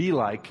is going to be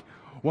like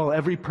while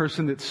every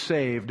person that's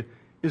saved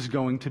is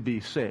going to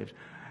be saved.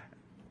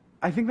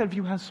 I think that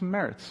view has some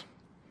merits.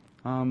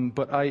 And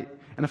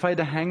if I had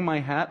to hang my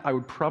hat, I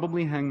would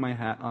probably hang my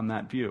hat on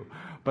that view.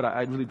 But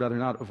I'd really rather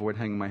not avoid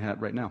hanging my hat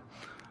right now.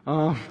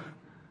 But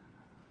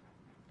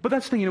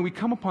that's the thing, we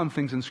come upon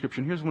things in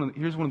Scripture, and here's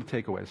one of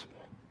the takeaways.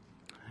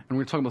 And we're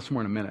going to talk about this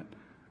more in a minute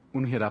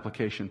when we hit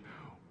application.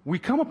 We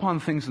come upon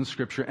things in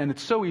Scripture, and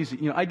it's so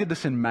easy. I did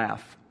this in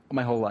math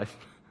my whole life.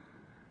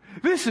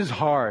 This is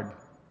hard.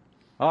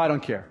 Oh, I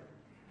don't care.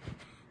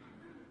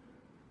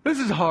 This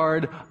is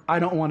hard. I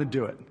don't want to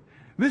do it.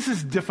 This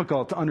is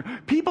difficult to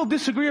People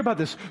disagree about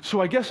this, so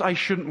I guess I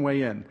shouldn't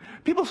weigh in.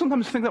 People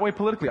sometimes think that way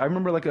politically. I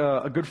remember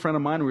a good friend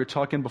of mine, we were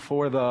talking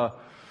before the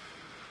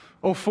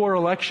 2004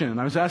 election.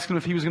 I was asking him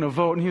if he was going to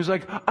vote, and he was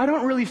like, I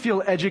don't really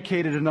feel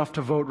educated enough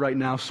to vote right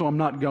now, so I'm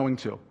not going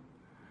to.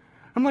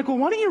 I'm like, well,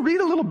 why don't you read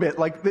a little bit?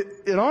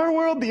 In our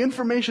world, the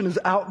information is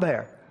out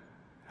there.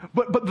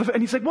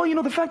 And he's like,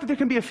 well, the fact that there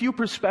can be a few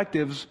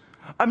perspectives,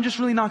 I'm just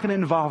really not going to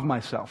involve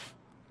myself.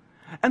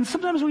 And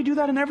sometimes we do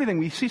that in everything.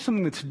 We see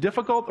something that's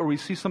difficult, or we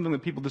see something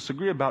that people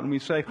disagree about, and we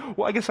say,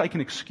 well, I guess I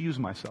can excuse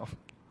myself.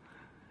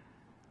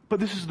 But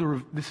this is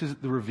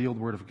the revealed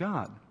Word of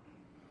God.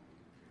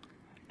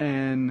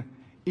 And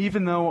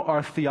even though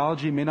our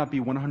theology may not be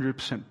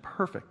 100%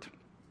 perfect,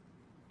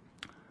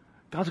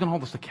 God's going to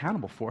hold us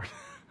accountable for it,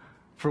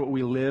 for what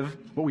we live,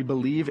 what we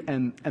believe,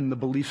 and the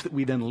beliefs that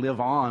we then live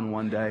on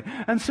one day.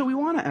 And so we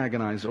want to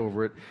agonize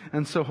over it.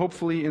 And so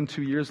hopefully in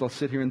 2 years I'll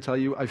sit here and tell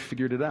you I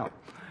figured it out.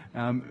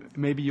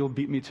 Maybe you'll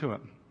beat me to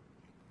it.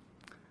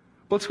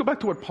 But let's go back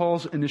to what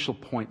Paul's initial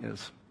point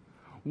is.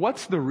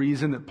 What's the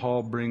reason that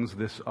Paul brings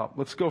this up?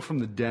 Let's go from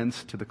the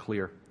dense to the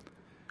clear.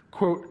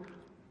 Quote,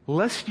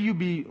 lest you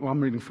be, well,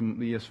 I'm reading from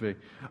the ESV.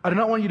 I do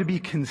not want you to be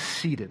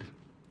conceited.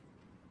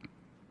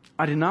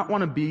 I do not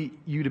want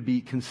you to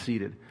be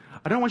conceited.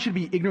 I don't want you to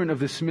be ignorant of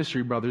this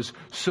mystery, brothers,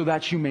 so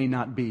that you may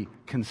not be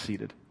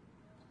conceited.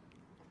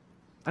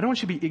 I don't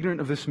want you to be ignorant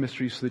of this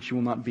mystery so that you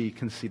will not be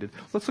conceited.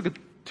 Let's look at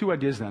two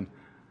ideas then.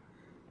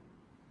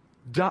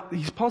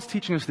 Paul's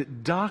teaching us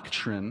that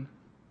doctrine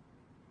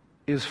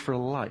is for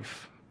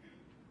life.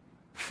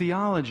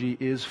 Theology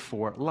is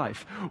for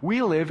life.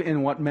 We live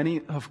in what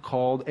many have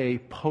called a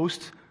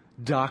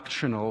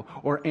post-doctrinal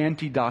or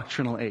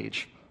anti-doctrinal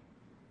age.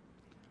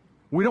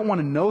 We don't want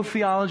to know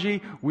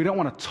theology. We don't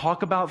want to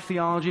talk about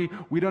theology.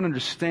 We don't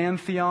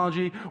understand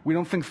theology. We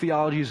don't think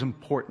theology is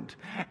important.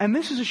 And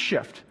this is a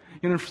shift.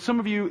 You know, for some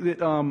of you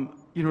that are a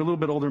little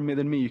bit older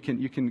than me, you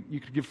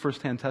could give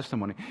firsthand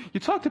testimony. You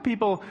talk to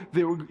people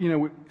that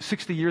were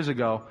 60 years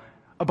ago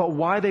about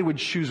why they would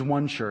choose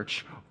one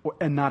church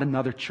and not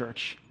another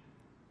church.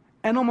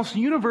 And almost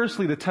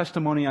universally the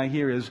testimony I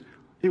hear is,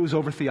 it was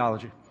over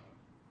theology.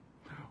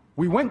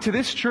 We went to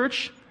this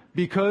church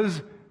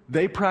because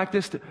they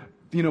practiced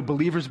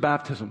believers'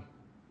 baptism.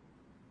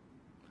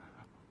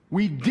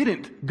 We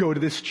didn't go to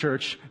this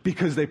church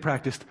because they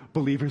practiced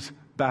believers'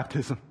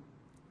 baptism.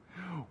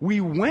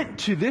 We went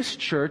to this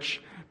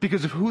church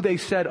because of who they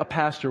said a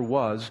pastor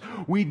was.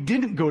 We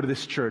didn't go to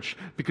this church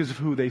because of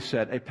who they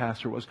said a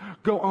pastor was.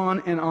 Go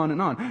on and on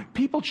and on.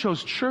 People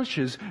chose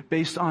churches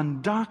based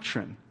on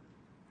doctrine.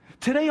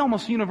 Today,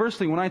 almost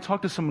universally, when I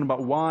talk to someone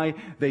about why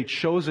they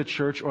chose a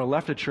church or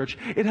left a church,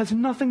 it has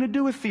nothing to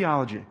do with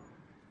theology.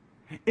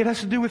 It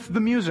has to do with the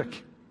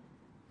music.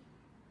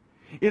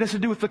 It has to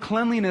do with the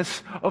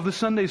cleanliness of the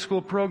Sunday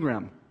school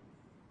program.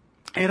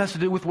 It has to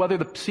do with whether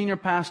the senior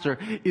pastor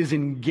is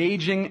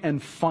engaging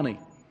and funny.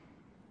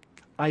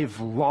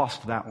 I've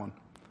lost that one.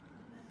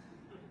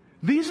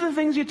 These are the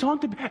things you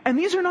talk to, and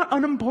these are not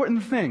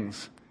unimportant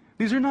things.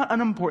 These are not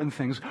unimportant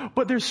things,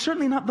 but they're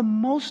certainly not the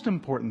most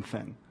important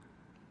thing.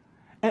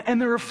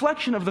 And the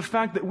reflection of the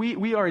fact that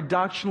we are a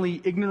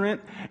doctrinally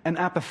ignorant and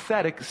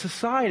apathetic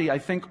society, I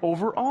think,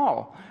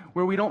 overall,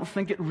 where we don't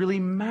think it really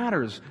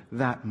matters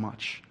that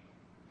much.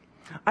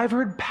 I've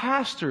heard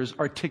pastors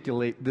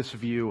articulate this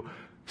view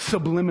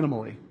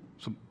subliminally.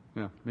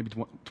 Maybe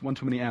one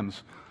too many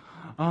M's.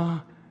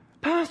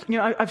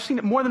 I've seen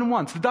it more than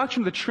once. The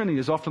doctrine of the Trinity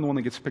is often the one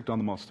that gets picked on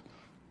the most.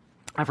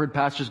 I've heard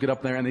pastors get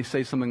up there and they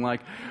say something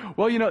like,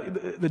 well,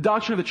 the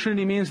doctrine of the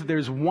Trinity means that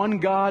there's one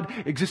God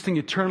existing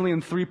eternally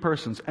in three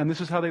persons. And this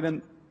is how they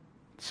then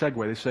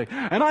segue. They say,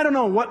 and I don't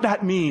know what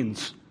that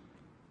means.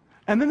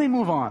 And then they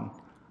move on.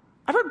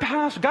 I've heard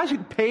pastors, guys who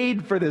get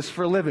paid for this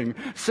for a living,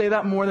 say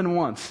that more than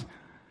once.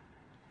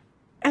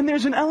 And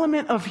there's an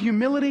element of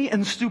humility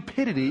and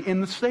stupidity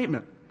in the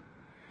statement.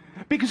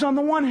 Because on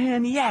the one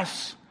hand,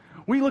 yes,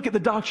 we look at the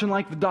doctrine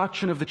like the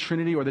doctrine of the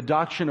Trinity or the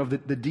doctrine of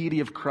the deity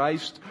of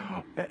Christ.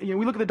 We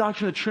look at the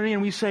doctrine of the Trinity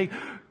and we say,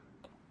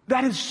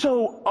 that is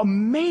so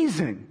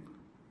amazing.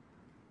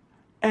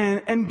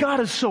 And God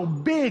is so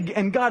big,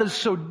 and God is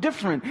so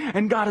different,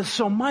 and God is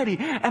so mighty.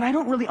 And I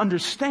don't really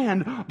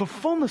understand the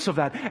fullness of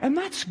that. And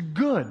that's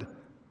good.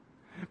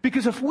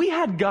 Because if we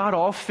had God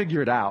all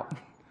figured out,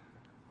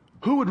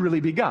 who would really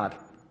be God?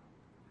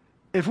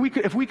 If we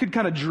could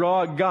kind of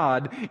draw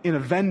God in a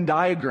Venn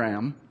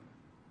diagram,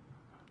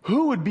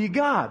 who would be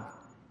God?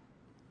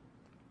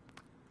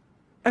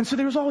 And so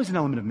there's always an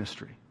element of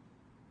mystery.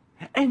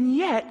 And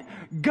yet,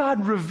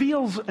 God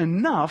reveals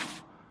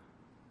enough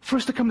for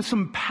us to come to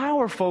some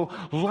powerful,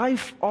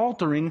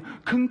 life-altering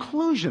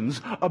conclusions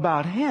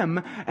about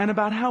Him and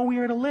about how we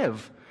are to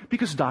live.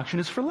 Because doctrine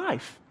is for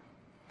life.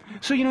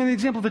 So, in the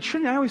example of the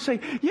Trinity, I always say,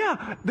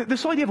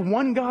 this idea of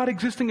one God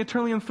existing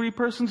eternally in three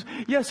persons,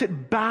 yes,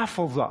 it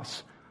baffles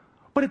us.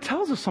 But it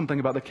tells us something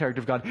about the character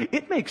of God.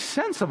 It makes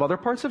sense of other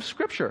parts of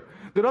Scripture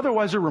that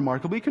otherwise are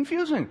remarkably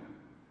confusing.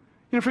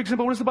 For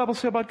example, what does the Bible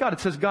say about God?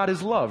 It says God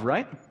is love,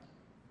 right?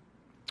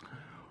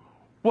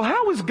 Well,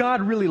 how was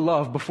God really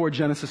love before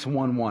Genesis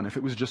 1:1 if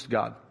it was just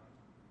God?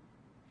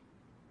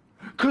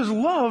 Because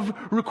love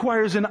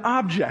requires an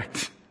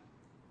object.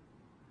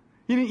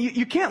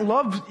 You can't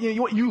love,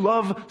 you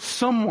love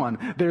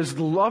someone. There's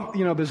the love,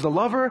 there's the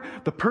lover,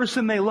 the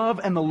person they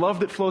love, and the love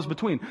that flows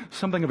between.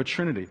 Something of a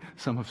trinity,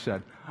 some have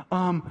said.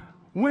 How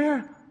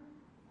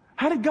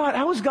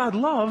is God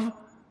love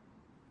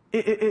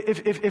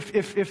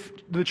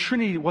if the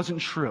Trinity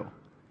wasn't true?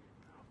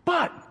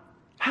 But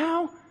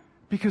how?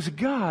 Because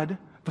God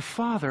the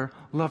Father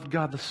loved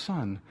God the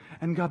Son,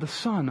 and God the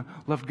Son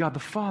loved God the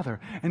Father,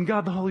 and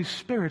God the Holy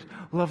Spirit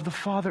loved the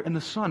Father and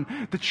the Son.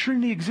 The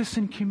Trinity exists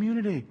in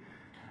community.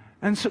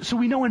 And so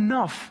we know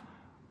enough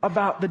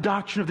about the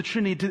doctrine of the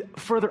Trinity to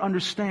further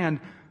understand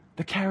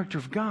the character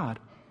of God.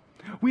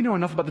 We know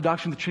enough about the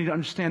doctrine of the Trinity to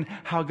understand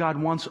how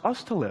God wants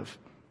us to live.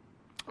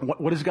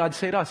 What does God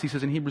say to us? He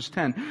says in Hebrews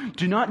 10,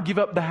 do not give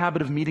up the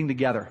habit of meeting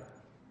together.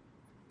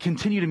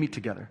 Continue to meet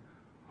together.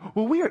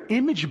 Well, we are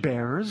image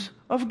bearers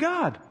of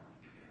God.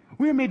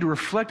 We are made to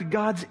reflect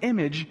God's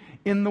image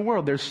in the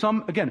world. There's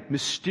some, again,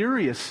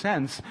 mysterious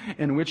sense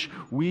in which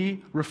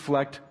we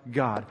reflect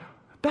God.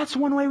 That's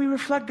one way we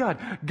reflect God.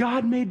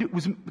 God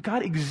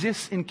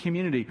exists in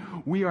community.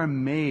 We are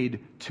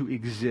made to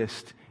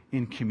exist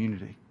in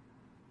community.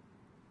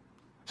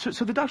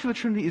 So the doctrine of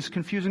the Trinity is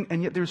confusing,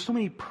 and yet there's so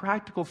many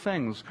practical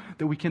things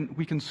that we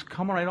can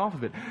come right off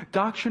of it.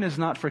 Doctrine is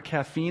not for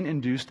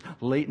caffeine-induced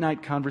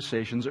late-night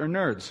conversations or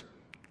nerds.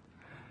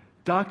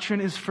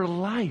 Doctrine is for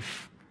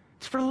life.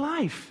 It's for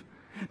life.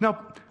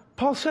 Now,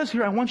 Paul says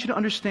here, I want you to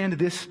understand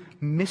this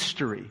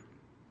mystery.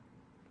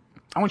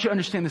 I want you to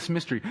understand this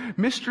mystery.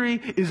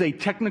 Mystery is a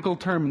technical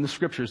term in the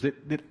Scriptures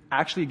that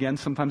actually, again,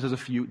 sometimes has a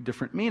few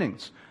different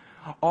meanings.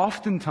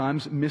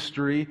 Oftentimes,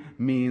 mystery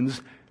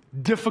means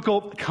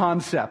difficult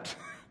concept.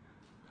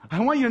 I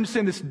want you to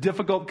understand this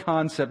difficult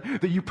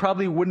concept that you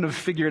probably wouldn't have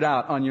figured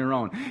out on your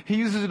own. He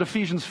uses it in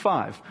Ephesians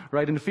 5,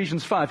 right? In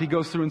Ephesians 5, he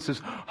goes through and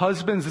says,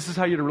 husbands, this is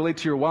how you're to relate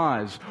to your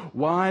wives.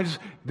 Wives,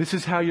 this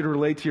is how you're to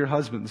relate to your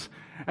husbands.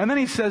 And then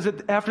he says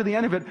it after the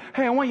end of it,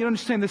 hey, I want you to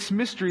understand this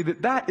mystery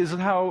that is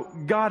how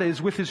God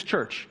is with his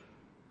church.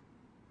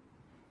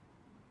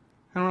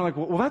 And we're like,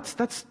 well,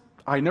 that's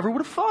I never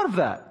would have thought of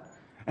that.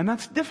 And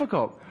that's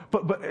difficult.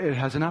 But it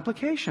has an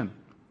application.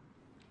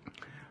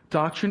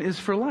 Doctrine is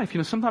for life.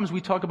 Sometimes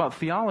we talk about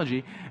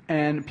theology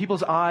and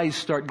people's eyes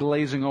start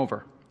glazing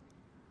over.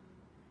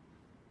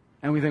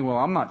 And we think, well,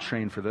 I'm not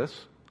trained for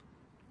this.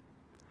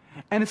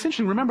 And it's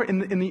interesting, remember,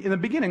 in the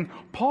beginning,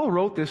 Paul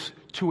wrote this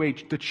to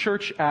the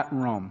church at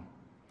Rome.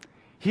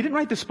 He didn't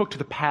write this book to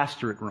the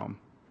pastor at Rome.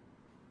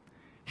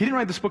 He didn't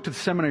write this book to the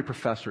seminary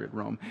professor at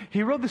Rome.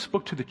 He wrote this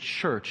book to the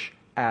church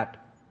at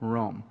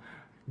Rome.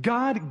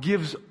 God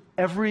gives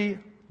every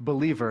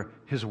believer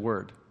his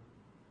word.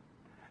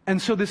 And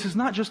so this is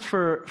not just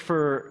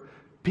for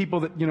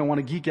people that, want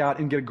to geek out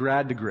and get a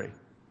grad degree.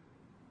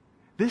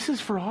 This is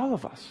for all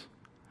of us.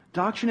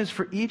 Doctrine is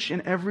for each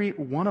and every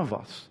one of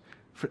us,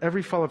 for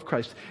every follower of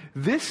Christ.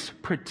 This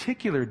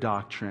particular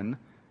doctrine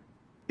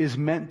is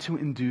meant to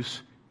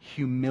induce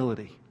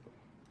humility.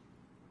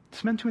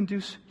 It's meant to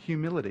induce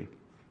humility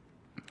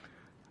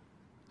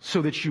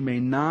so that you may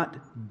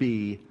not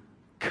be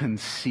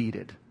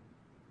conceited.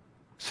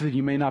 So that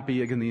you may not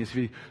be,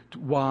 again,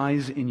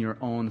 wise in your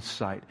own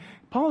sight.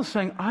 Paul is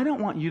saying, I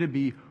don't want you to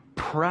be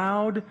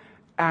proud,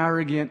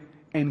 arrogant,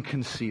 and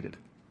conceited.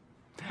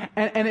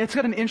 And it's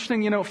got an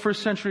interesting,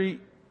 first century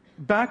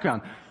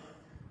background.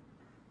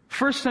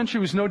 First century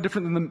was no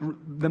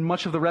different than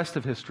much of the rest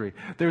of history.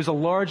 There's a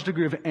large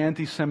degree of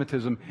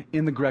anti-Semitism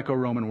in the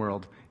Greco-Roman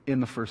world in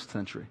the first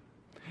century.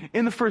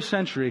 In the first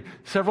century,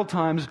 several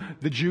times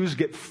the Jews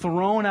get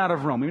thrown out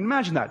of Rome. I mean,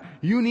 imagine that.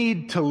 You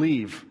need to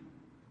leave.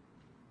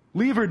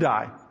 Leave or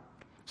die.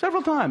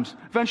 Several times.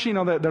 Eventually,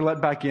 they're let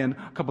back in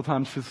a couple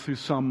times through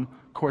some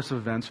course of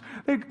events.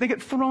 They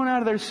get thrown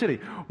out of their city.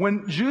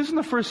 When Jews in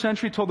the first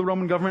century told the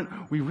Roman government,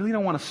 we really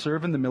don't want to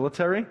serve in the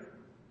military,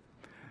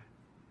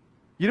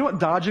 you know what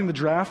dodging the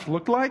draft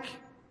looked like?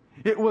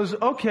 It was,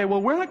 okay,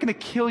 well, we're not going to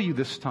kill you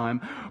this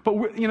time,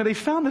 but they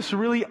found this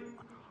really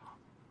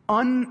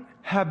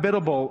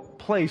uninhabitable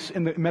place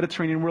in the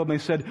Mediterranean world, and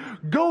they said,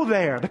 go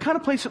there. The kind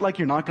of place that,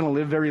 you're not going to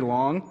live very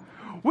long.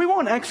 We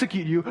won't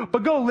execute you,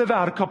 but go live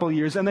out a couple of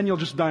years, and then you'll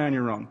just die on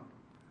your own.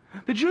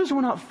 The Jews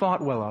were not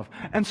thought well of.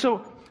 And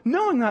so,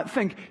 knowing that,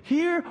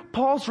 here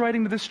Paul's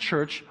writing to this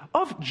church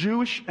of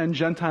Jewish and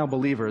Gentile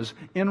believers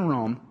in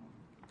Rome.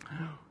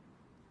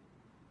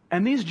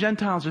 And these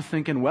Gentiles are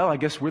thinking, well, I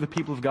guess we're the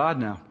people of God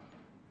now.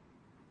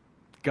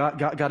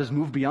 God has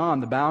moved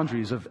beyond the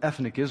boundaries of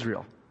ethnic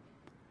Israel.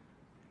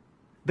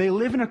 They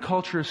live in a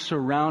culture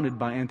surrounded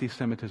by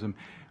anti-Semitism.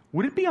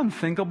 Would it be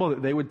unthinkable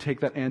that they would take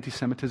that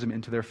anti-Semitism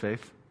into their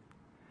faith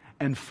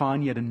and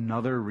find yet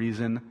another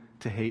reason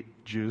to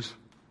hate Jews?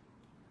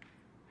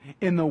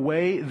 In the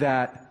way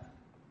that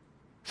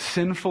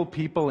sinful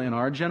people in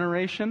our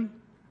generation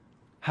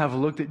have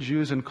looked at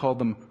Jews and called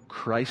them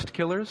Christ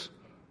killers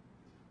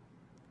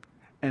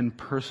and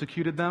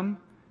persecuted them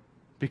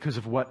because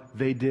of what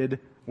they did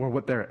or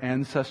what their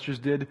ancestors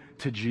did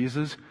to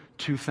Jesus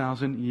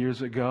 2,000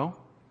 years ago.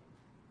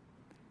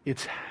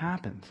 It's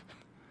happened.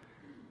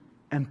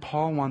 And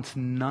Paul wants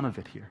none of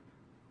it here.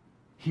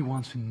 He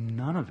wants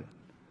none of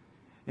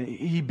it.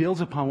 He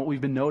builds upon what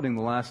we've been noting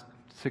the last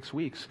 6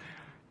 weeks.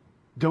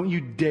 Don't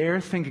you dare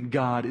think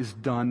God is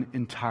done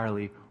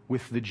entirely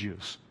with the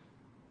Jews.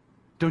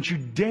 Don't you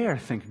dare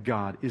think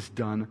God is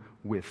done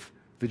with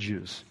the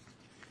Jews.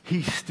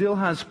 He still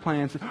has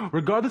plans,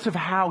 regardless of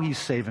how he's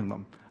saving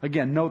them.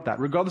 Again, note that.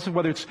 Regardless of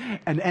whether it's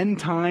an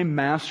end-time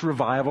mass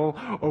revival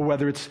or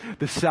whether it's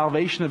the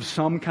salvation of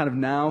some kind of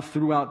now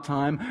throughout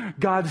time,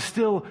 God's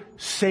still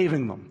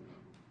saving them.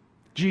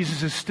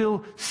 Jesus is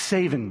still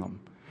saving them.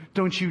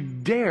 Don't you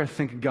dare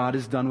think God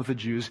is done with the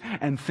Jews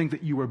and think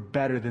that you are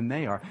better than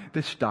they are.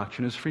 This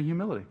doctrine is for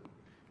humility.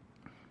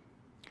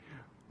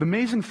 The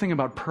amazing thing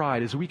about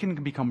pride is we can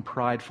become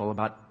prideful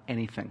about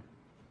anything.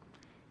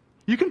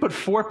 You can put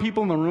 4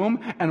 people in the room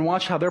and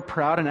watch how they're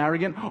proud and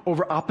arrogant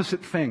over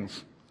opposite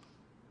things.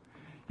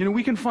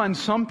 We can find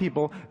some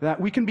people that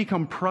we can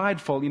become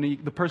prideful. The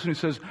person who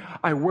says,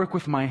 I work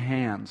with my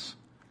hands.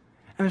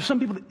 And there's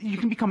some people that you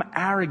can become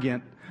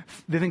arrogant.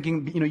 They're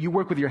thinking, you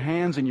work with your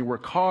hands and you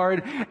work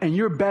hard and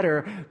you're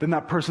better than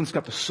that person that's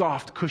got the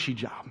soft, cushy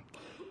job.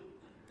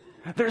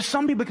 There's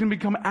some people that can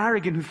become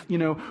arrogant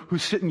who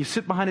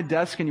sit behind a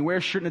desk and you wear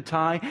a shirt and a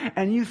tie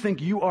and you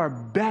think you are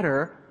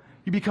better.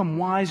 You become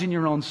wise in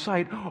your own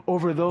sight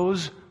over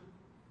those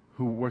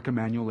who work a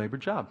manual labor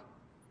job.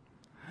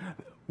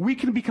 We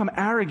can become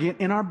arrogant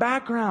in our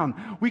background.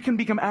 We can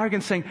become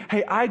arrogant saying,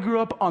 hey, I grew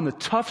up on the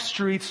tough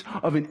streets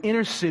of an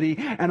inner city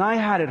and I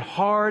had it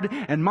hard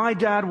and my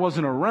dad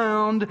wasn't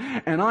around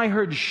and I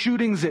heard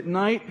shootings at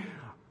night.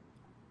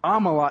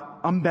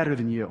 I'm better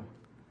than you.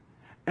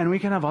 And we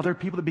can have other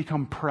people that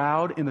become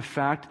proud in the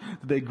fact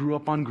that they grew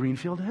up on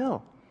Greenfield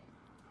Hill.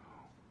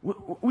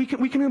 We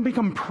can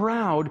become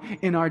proud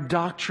in our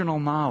doctrinal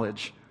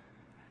knowledge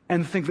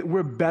and think that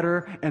we're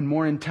better and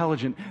more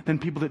intelligent than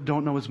people that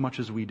don't know as much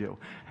as we do.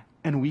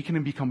 And we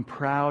can become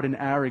proud and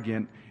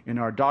arrogant in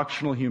our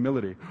doctrinal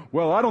humility.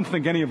 Well, I don't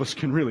think any of us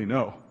can really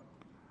know.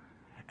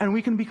 And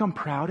we can become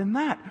proud in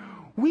that.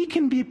 We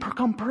can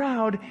become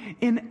proud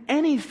in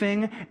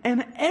anything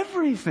and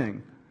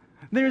everything.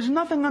 There's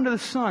nothing under the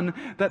sun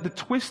that the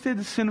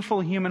twisted,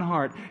 sinful human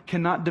heart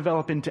cannot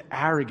develop into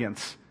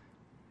arrogance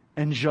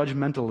and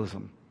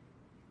judgmentalism.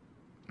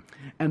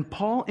 And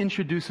Paul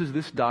introduces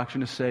this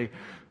doctrine to say,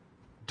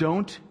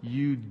 don't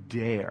you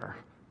dare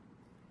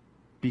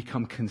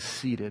become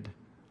conceited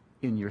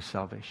in your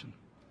salvation.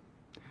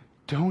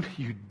 Don't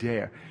you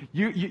dare.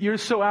 You're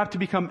so apt to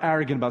become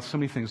arrogant about so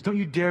many things. Don't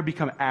you dare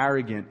become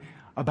arrogant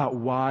about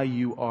why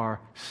you are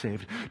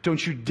saved.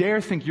 Don't you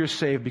dare think you're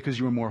saved because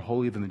you are more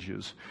holy than the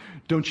Jews.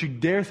 Don't you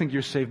dare think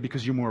you're saved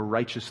because you're more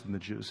righteous than the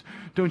Jews.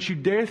 Don't you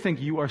dare think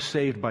you are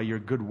saved by your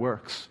good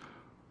works.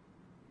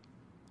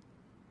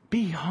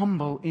 Be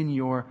humble in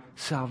your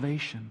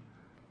salvation.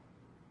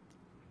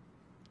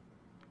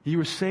 You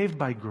were saved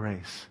by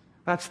grace.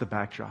 That's the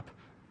backdrop.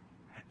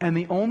 And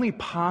the only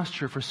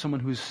posture for someone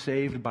who's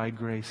saved by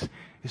grace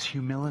is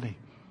humility.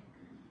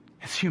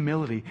 It's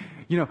humility.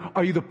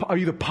 Are you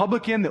the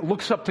publican that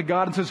looks up to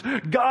God and says,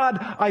 God,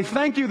 I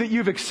thank you that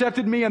you've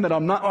accepted me and that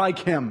I'm not like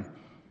him?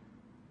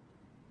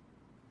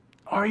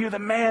 Are you the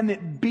man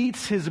that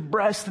beats his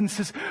breast and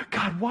says,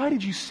 God, why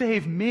did you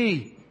save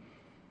me?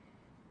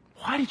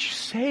 Why did you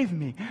save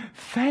me?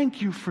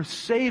 Thank you for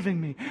saving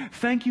me.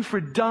 Thank you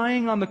for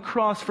dying on the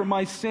cross for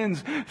my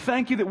sins.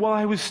 Thank you that while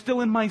I was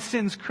still in my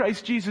sins,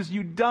 Christ Jesus,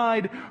 you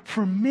died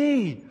for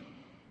me.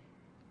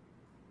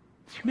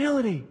 It's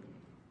humility.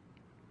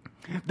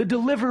 The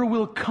deliverer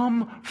will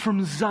come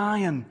from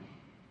Zion.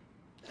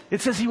 It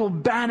says he will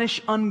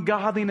banish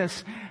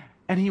ungodliness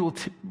and he will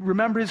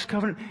remember his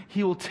covenant.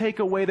 He will take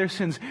away their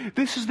sins.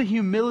 This is the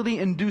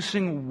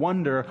humility-inducing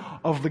wonder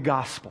of the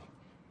gospel.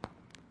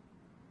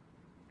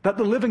 That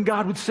the living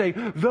God would say,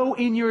 though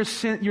in your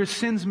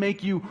sins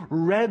make you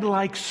red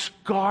like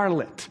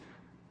scarlet.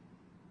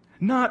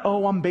 Not,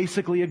 I'm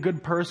basically a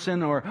good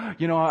person, or,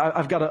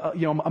 I've got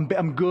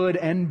I'm good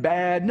and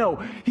bad. No,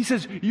 he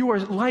says, you are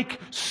like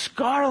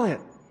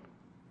scarlet.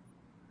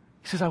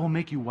 He says, I will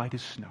make you white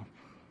as snow.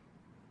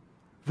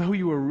 Though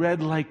you are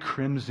red like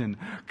crimson,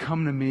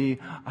 come to me,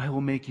 I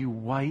will make you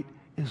white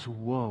as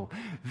wool.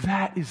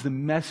 That is the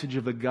message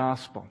of the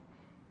gospel.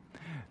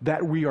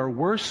 That we are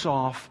worse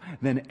off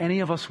than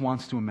any of us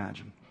wants to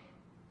imagine.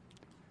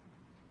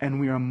 And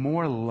we are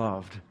more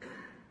loved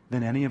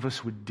than any of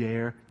us would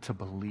dare to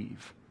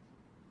believe.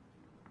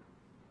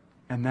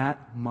 And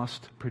that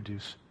must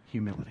produce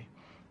humility.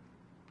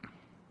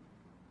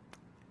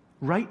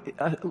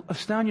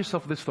 Astound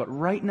yourself with this thought.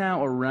 Right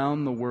now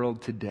around the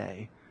world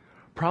today,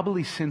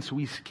 probably since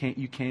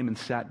you came and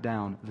sat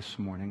down this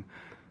morning,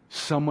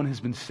 someone has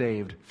been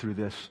saved through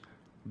this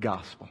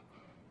gospel.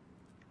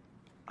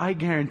 I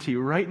guarantee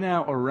you, right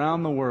now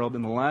around the world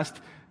in the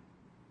last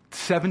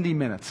 70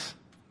 minutes,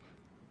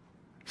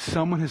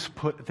 someone has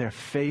put their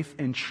faith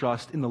and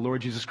trust in the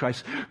Lord Jesus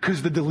Christ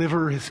because the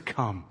deliverer has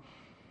come.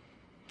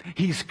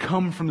 He's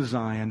come from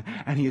Zion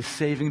and he is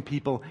saving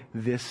people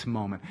this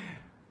moment.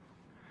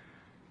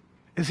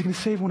 Is he going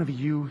to save one of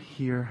you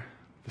here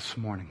this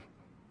morning?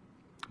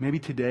 Maybe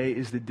today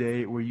is the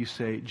day where you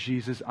say,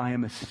 Jesus, I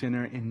am a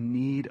sinner in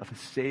need of a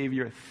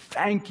Savior.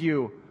 Thank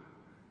you.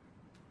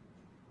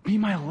 Be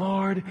my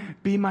Lord,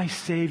 be my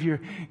Savior,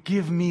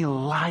 give me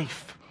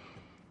life.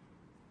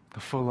 The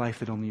full life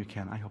that only you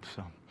can. I hope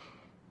so.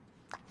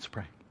 Let's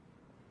pray.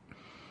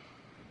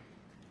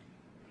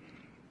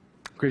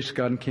 Gracious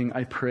God and King,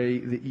 I pray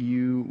that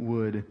you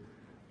would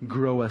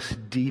grow us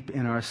deep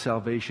in our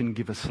salvation,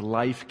 give us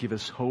life, give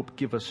us hope,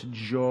 give us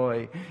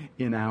joy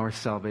in our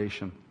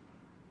salvation.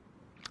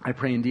 I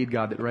pray indeed,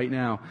 God, that right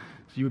now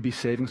you would be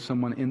saving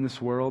someone in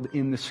this world,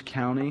 in this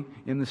county,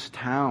 in this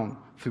town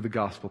through the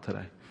gospel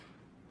today.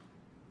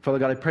 Father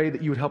God, I pray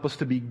that you would help us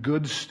to be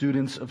good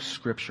students of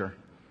Scripture.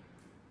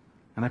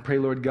 And I pray,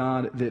 Lord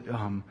God,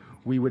 that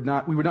we would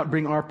not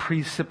bring our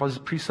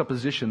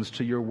presuppositions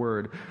to your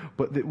word,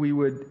 but that we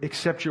would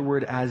accept your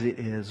word as it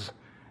is,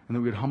 and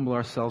that we would humble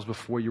ourselves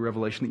before your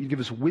revelation, that you'd give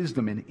us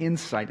wisdom and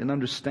insight and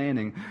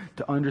understanding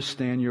to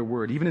understand your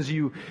word. Even as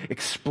you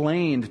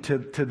explained to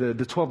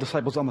the 12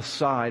 disciples on the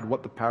side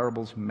what the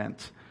parables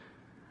meant,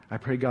 I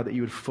pray, God, that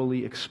you would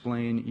fully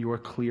explain your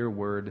clear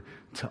word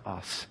to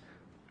us,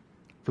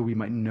 that we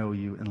might know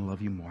you and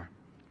love you more.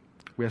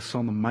 We ask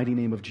so in the mighty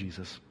name of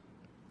Jesus.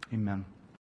 Amen.